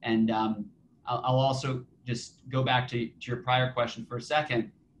 And I'll also just go back to your prior question for a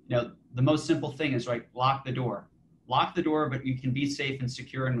second. You know, the most simple thing is, right, lock the door. Lock the door, but you can be safe and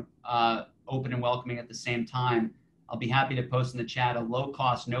secure and open and welcoming at the same time. I'll be happy to post in the chat a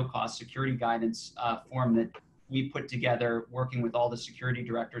low-cost, no-cost security guidance form that we put together working with all the security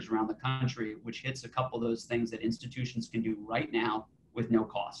directors around the country, which hits a couple of those things that institutions can do right now with no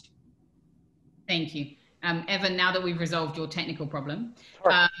cost. Thank you. Evan, now that we've resolved your technical problem,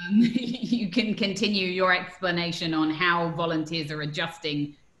 Sure. You can continue your explanation on how volunteers are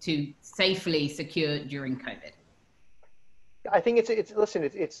adjusting to safely secure during COVID. I think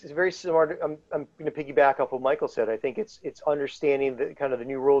it's very similar to, I'm going to piggyback off what Michael said. I think it's understanding the kind of the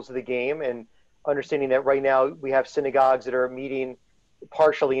new rules of the game, and understanding that right now we have synagogues that are meeting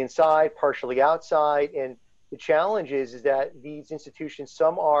partially inside, partially outside. And the challenge is that these institutions,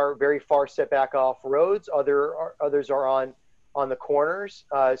 some are very far set back off roads, others are on the corners.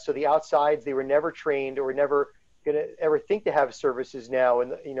 So the outsides, they were never trained or were never going to ever think to have services now,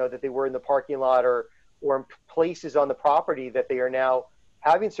 and you know, that they were in the parking lot or in places on the property that they are now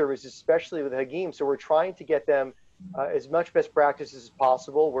having services, especially with Hagim. So we're trying to get them as much best practices as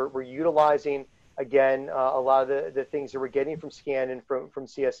possible. We're utilizing, again, a lot of the things that we're getting from SCAN and from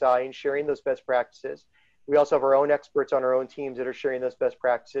CSI, and sharing those best practices. We also have our own experts on our own teams that are sharing those best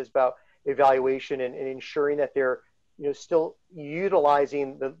practices about evaluation and ensuring that they're still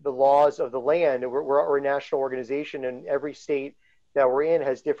utilizing the laws of the land. We're a national organization, and every state that we're in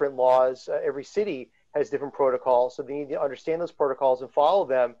has different laws. Every city has different protocols, so they need to understand those protocols and follow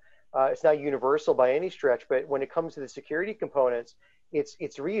them. It's not universal by any stretch, but when it comes to the security components,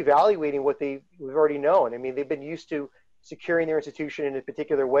 it's reevaluating what we've already known. I mean, they've been used to securing their institution in a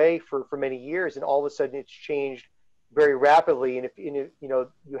particular way for many years, and all of a sudden it's changed very rapidly. And if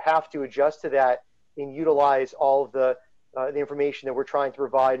you have to adjust to that and utilize all of the information that we're trying to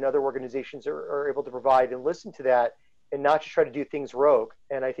provide, and other organizations are able to provide, and listen to that, and not just try to do things rogue.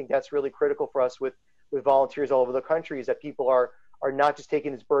 And I think that's really critical for us with volunteers all over the country, is that people are not just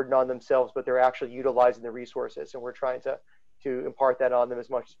taking this burden on themselves, but they're actually utilizing the resources, and we're trying to impart that on them as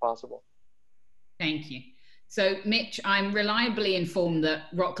much as possible. Thank you. So, Mitch, I'm reliably informed that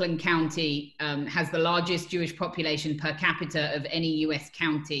Rockland County has the largest Jewish population per capita of any US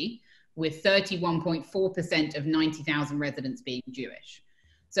county, with 31.4% of 90,000 residents being Jewish.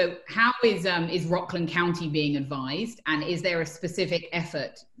 So how is Rockland County being advised, and is there a specific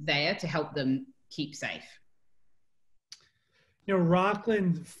effort there to help them keep safe?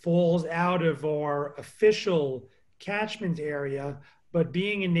 Rockland falls out of our official catchment area, but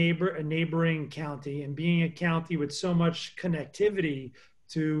being a neighboring county, and being a county with so much connectivity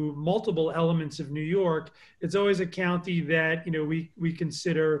to multiple elements of New York, it's always a county that we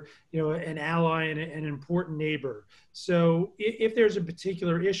consider an ally and an important neighbor. So if there's a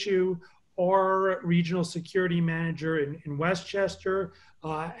particular issue, our regional security manager in Westchester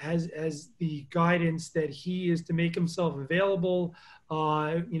has the guidance that he is to make himself available,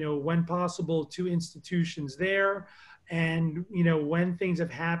 when possible, to institutions there. And, when things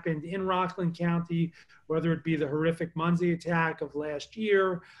have happened in Rockland County, whether it be the horrific Muncie attack of last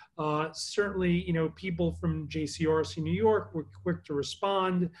year, certainly, people from JCRC New York were quick to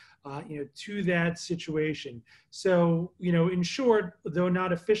respond, to that situation. So, in short, though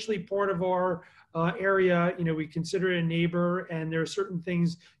not officially part of our area, we consider it a neighbor, and there are certain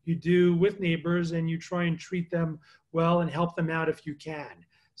things you do with neighbors, and you try and treat them well and help them out if you can.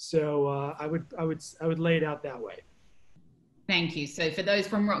 So I would lay it out that way. Thank you. So for those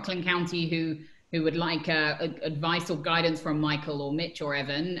from Rockland County who would like advice or guidance from Michael or Mitch or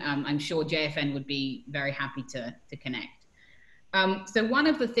Evan, I'm sure JFN would be very happy to connect. So one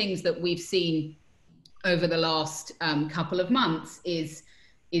of the things that we've seen over the last couple of months is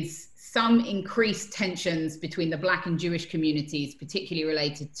some increased tensions between the Black and Jewish communities, particularly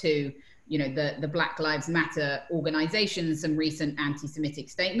related to the Black Lives Matter organization, some recent anti-Semitic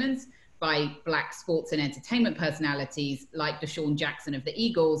statements by Black sports and entertainment personalities like Deshaun Jackson of the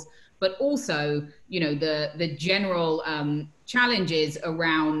Eagles, but also, the general challenges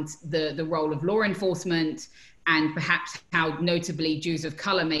around the role of law enforcement, and perhaps how notably Jews of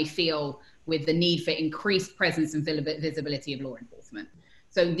color may feel with the need for increased presence and visibility of law enforcement.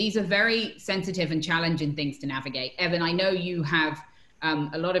 So these are very sensitive and challenging things to navigate. Evan, I know you have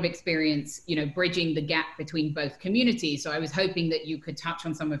a lot of experience, bridging the gap between both communities. So I was hoping that you could touch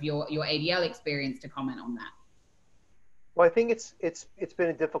on some of your ADL experience to comment on that. Well, I think it's been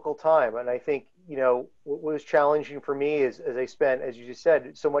a difficult time, and I think what was challenging for me is, as I spent, as you just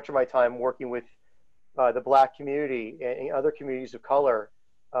said, so much of my time working with the Black community and other communities of color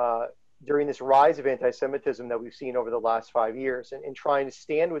during this rise of anti-Semitism that we've seen over the last 5 years, and trying to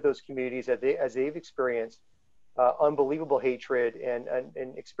stand with those communities as they've experienced unbelievable hatred and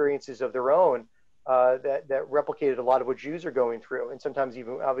experiences of their own that replicated a lot of what Jews are going through, and sometimes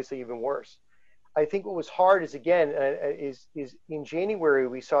even worse. I think what was hard is, again, is in January,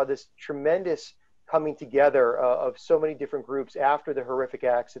 we saw this tremendous coming together of so many different groups after the horrific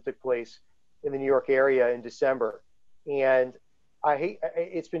acts that took place in the New York area in December. And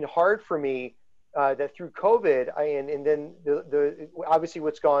it's been hard for me that through COVID, and then obviously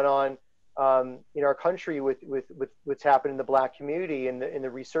what's gone on in our country with what's happened in the Black community and the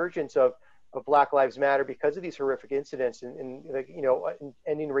resurgence of Black Lives Matter because of these horrific incidents and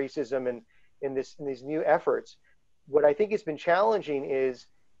ending racism and in these new efforts. What I think has been challenging is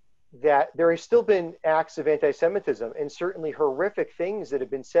that there has still been acts of anti-Semitism and certainly horrific things that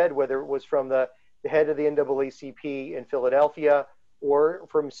have been said, whether it was from the head of the NAACP in Philadelphia or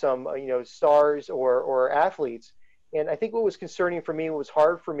from some stars or athletes. And I think what was concerning for me, what was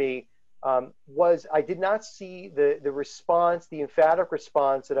hard for me, was I did not see the response, the emphatic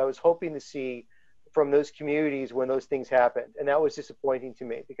response that I was hoping to see from those communities when those things happened. And that was disappointing to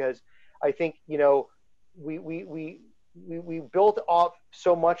me, because I think, we built off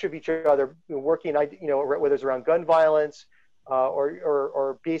so much of each other, working, whether it's around gun violence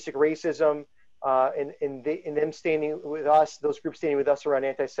or basic racism, and them standing with us, those groups standing with us around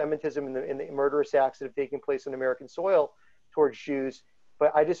anti-Semitism and the murderous acts that have taken place on American soil towards Jews.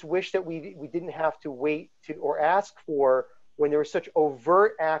 But I just wish that we didn't have to wait to or ask for when there were such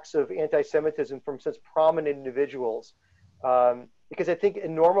overt acts of anti-Semitism from such prominent individuals, because I think it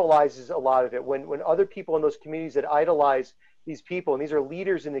normalizes a lot of it. When other people in those communities that idolize these people, and these are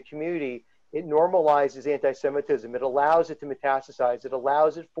leaders in the community, it normalizes anti-Semitism. It allows it to metastasize. It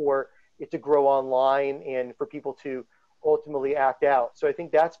allows it for it to grow online and for people to ultimately act out. So I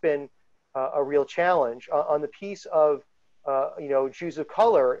think that's been a real challenge. On the piece of Jews of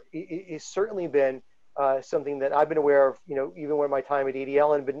color, it's certainly been something that I've been aware of, even when my time at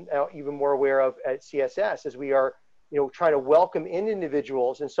ADL, and been even more aware of at CSS, as we are, trying to welcome in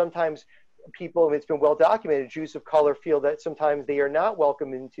individuals. And sometimes people, and it's been well documented, Jews of color feel that sometimes they are not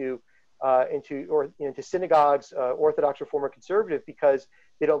welcome into synagogues, Orthodox, Reform, or Conservative, because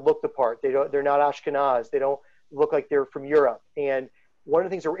they don't look the part. They're not Ashkenaz. They don't look like they're from Europe. And one of the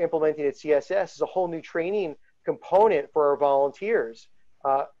things that we're implementing at CSS is a whole new training component for our volunteers,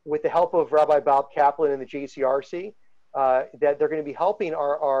 with the help of Rabbi Bob Kaplan and the JCRC, that they're going to be helping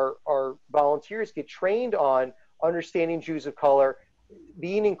our volunteers get trained on understanding Jews of color,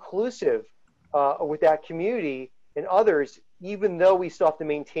 being inclusive with that community and others, even though we still have to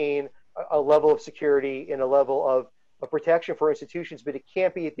maintain a level of security and a level of protection for institutions, but it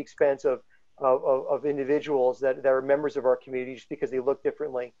can't be at the expense of individuals that are members of our community just because they look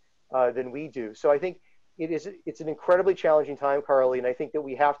differently than we do. So I think it's an incredibly challenging time, Carly, and I think that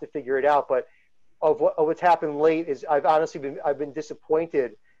we have to figure it out. But of what's happened late is I've been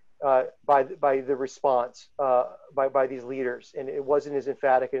disappointed by the response by these leaders, and it wasn't as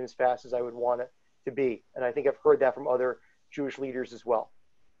emphatic and as fast as I would want it to be. And I think I've heard that from other Jewish leaders as well.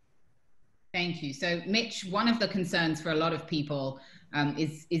 Thank you. So, Mitch, one of the concerns for a lot of people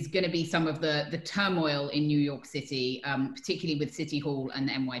is going to be some of the turmoil in New York City, particularly with City Hall and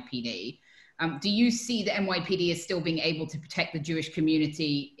the NYPD. Do you see the NYPD as still being able to protect the Jewish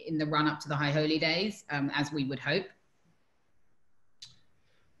community in the run-up to the High Holy Days, as we would hope?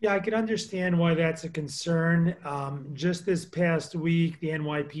 Yeah, I can understand why that's a concern. Just this past week, the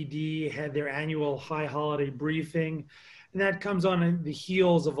NYPD had their annual high holiday briefing, and that comes on the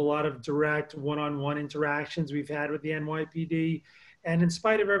heels of a lot of direct one-on-one interactions we've had with the NYPD. And in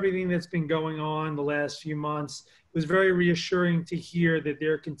spite of everything that's been going on the last few months, it was very reassuring to hear that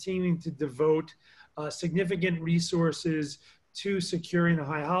they're continuing to devote significant resources to securing the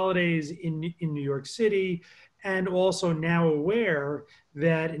high holidays in New York City, and also now aware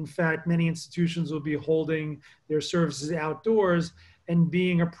that, in fact, many institutions will be holding their services outdoors, and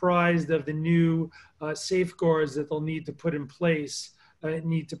being apprised of the new safeguards that they'll need to put in place,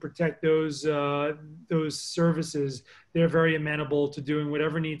 need to protect those services. They're very amenable to doing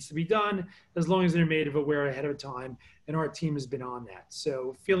whatever needs to be done, as long as they're made aware ahead of time, and our team has been on that.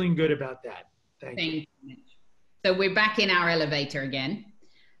 So feeling good about that. Thank you. So we're back in our elevator again.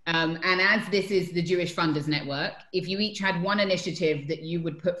 And as this is the Jewish Funders Network, if you each had one initiative that you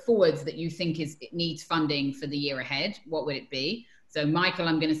would put forwards that you think it needs funding for the year ahead, what would it be? So Michael,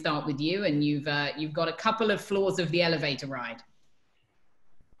 I'm going to start with you, and you've got a couple of floors of the elevator ride.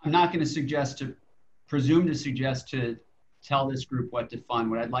 I'm not going to presume to suggest to tell this group what to fund.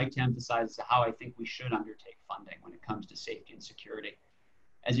 What I'd like to emphasize is how I think we should undertake funding when it comes to safety and security.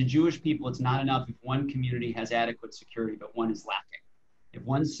 As a Jewish people, it's not enough if one community has adequate security, but one is lacking. If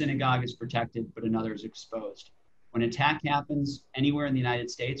one synagogue is protected, but another is exposed. When attack happens anywhere in the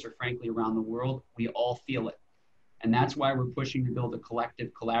United States, or frankly around the world, we all feel it. And that's why we're pushing to build a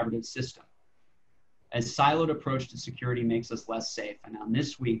collective, collaborative system. A siloed approach to security makes us less safe. And on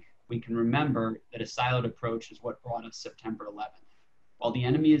this week, we can remember that a siloed approach is what brought us September 11th. While the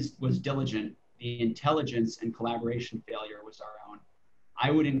enemy was diligent, the intelligence and collaboration failure was our own. I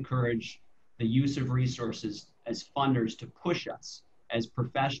would encourage the use of resources as funders to push us as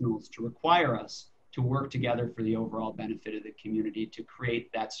professionals, to require us to work together for the overall benefit of the community, to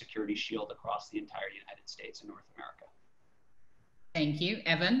create that security shield across the entire United States and North America. Thank you.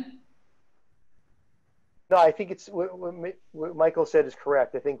 Evan? No, I think it's what Michael said is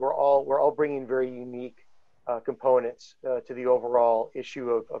correct. I think we're all bringing very unique components to the overall issue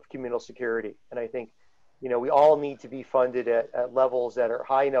of communal security. And I think, we all need to be funded at levels that are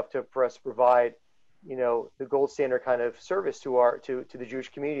high enough for us to provide the gold standard kind of service to the Jewish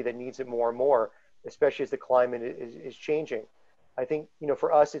community that needs it more and more, especially as the climate is changing. I think,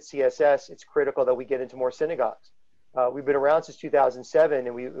 for us at CSS, it's critical that we get into more synagogues. We've been around since 2007,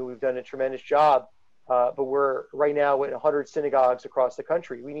 and we've done a tremendous job, but we're right now at 100 synagogues across the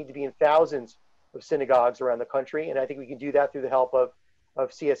country. We need to be in thousands of synagogues around the country, and I think we can do that through the help of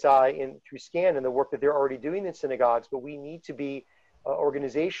of CSI through SCAN and the work that they're already doing in synagogues, but we need to be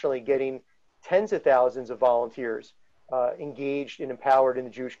organizationally getting tens of thousands of volunteers engaged and empowered in the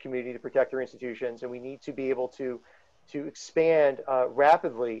Jewish community to protect their institutions. And we need to be able to expand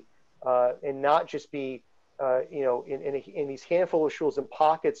rapidly and not just be, in these handful of shuls and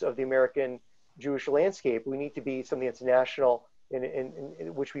pockets of the American Jewish landscape. We need to be something that's national,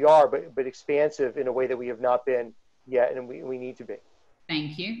 in which we are, but expansive in a way that we have not been yet, and we need to be.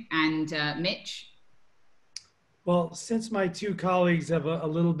 Thank you. And Mitch? Well, since my two colleagues have a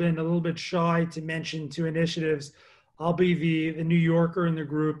little bit shy to mention two initiatives, I'll be the New Yorker in the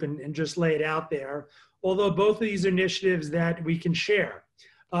group and just lay it out there. Although both of these initiatives that we can share.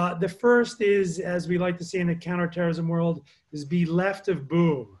 The first is, as we like to say in the counterterrorism world, is be left of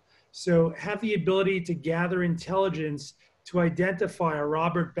boom. So have the ability to gather intelligence to identify a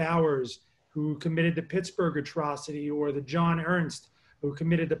Robert Bowers who committed the Pittsburgh atrocity, or the John Ernst who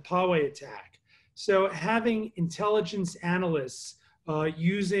committed the Poway attack. So having intelligence analysts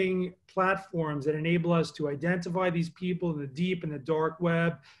using platforms that enable us to identify these people in the deep and the dark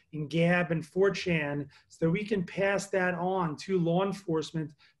web, in Gab and 4chan, so that we can pass that on to law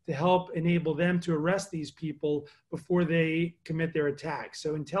enforcement to help enable them to arrest these people before they commit their attacks.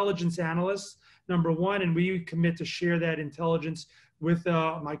 So intelligence analysts, number one, and we commit to share that intelligence with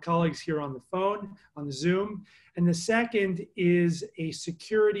my colleagues here on the phone, on the Zoom. And the second is a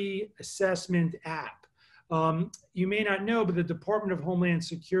security assessment app. You may not know, but the Department of Homeland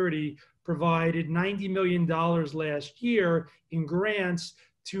Security provided $90 million last year in grants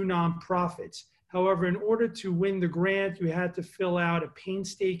to nonprofits. However, in order to win the grant, you had to fill out a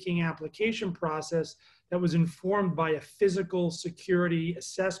painstaking application process that was informed by a physical security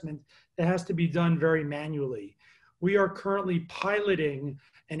assessment that has to be done very manually. We are currently piloting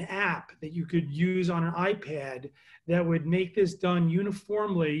an app that you could use on an iPad that would make this done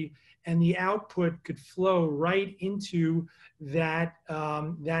uniformly, and the output could flow right into that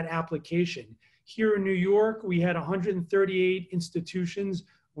application. Here in New York, we had 138 institutions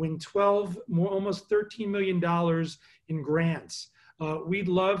win almost $13 million in grants. We'd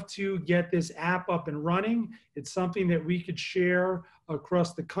love to get this app up and running. It's something that we could share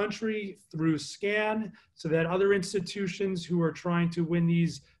across the country through SCAN, so that other institutions who are trying to win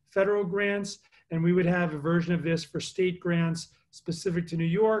these federal grants, and we would have a version of this for state grants specific to New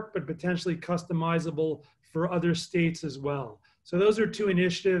York, but potentially customizable for other states as well. So those are two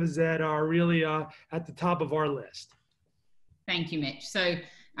initiatives that are really at the top of our list. Thank you, Mitch. So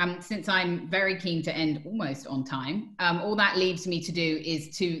since I'm very keen to end almost on time, all that leaves me to do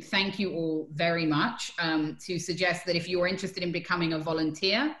is to thank you all very much, to suggest that if you're interested in becoming a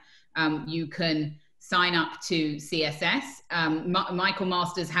volunteer, you can sign up to CSS. Michael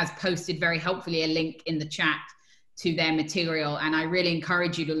Masters has posted very helpfully a link in the chat to their material, and I really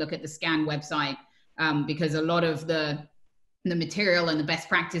encourage you to look at the SCAN website, because a lot of the material and the best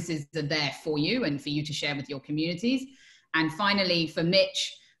practices are there for you and for you to share with your communities. And finally, for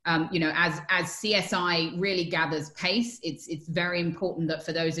Mitch, as CSI really gathers pace, it's very important that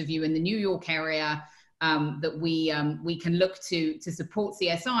for those of you in the New York area, that we can look to support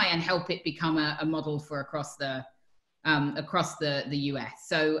CSI and help it become a model for across the US.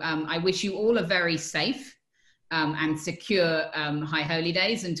 So I wish you all a very safe and secure High Holy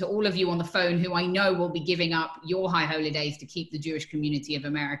Days, and to all of you on the phone who I know will be giving up your High Holy Days to keep the Jewish community of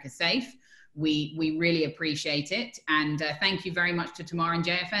America safe. We really appreciate it. And thank you very much to Tamar and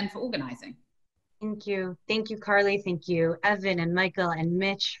JFN for organizing. Thank you. Thank you, Carly. Thank you, Evan and Michael and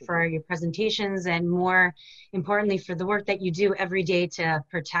Mitch, for your presentations, and more importantly, for the work that you do every day to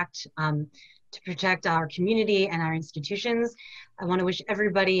protect our community and our institutions. I want to wish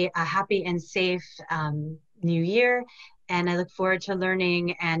everybody a happy and safe New Year, and I look forward to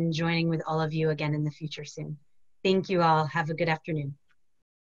learning and joining with all of you again in the future soon. Thank you all. Have a good afternoon.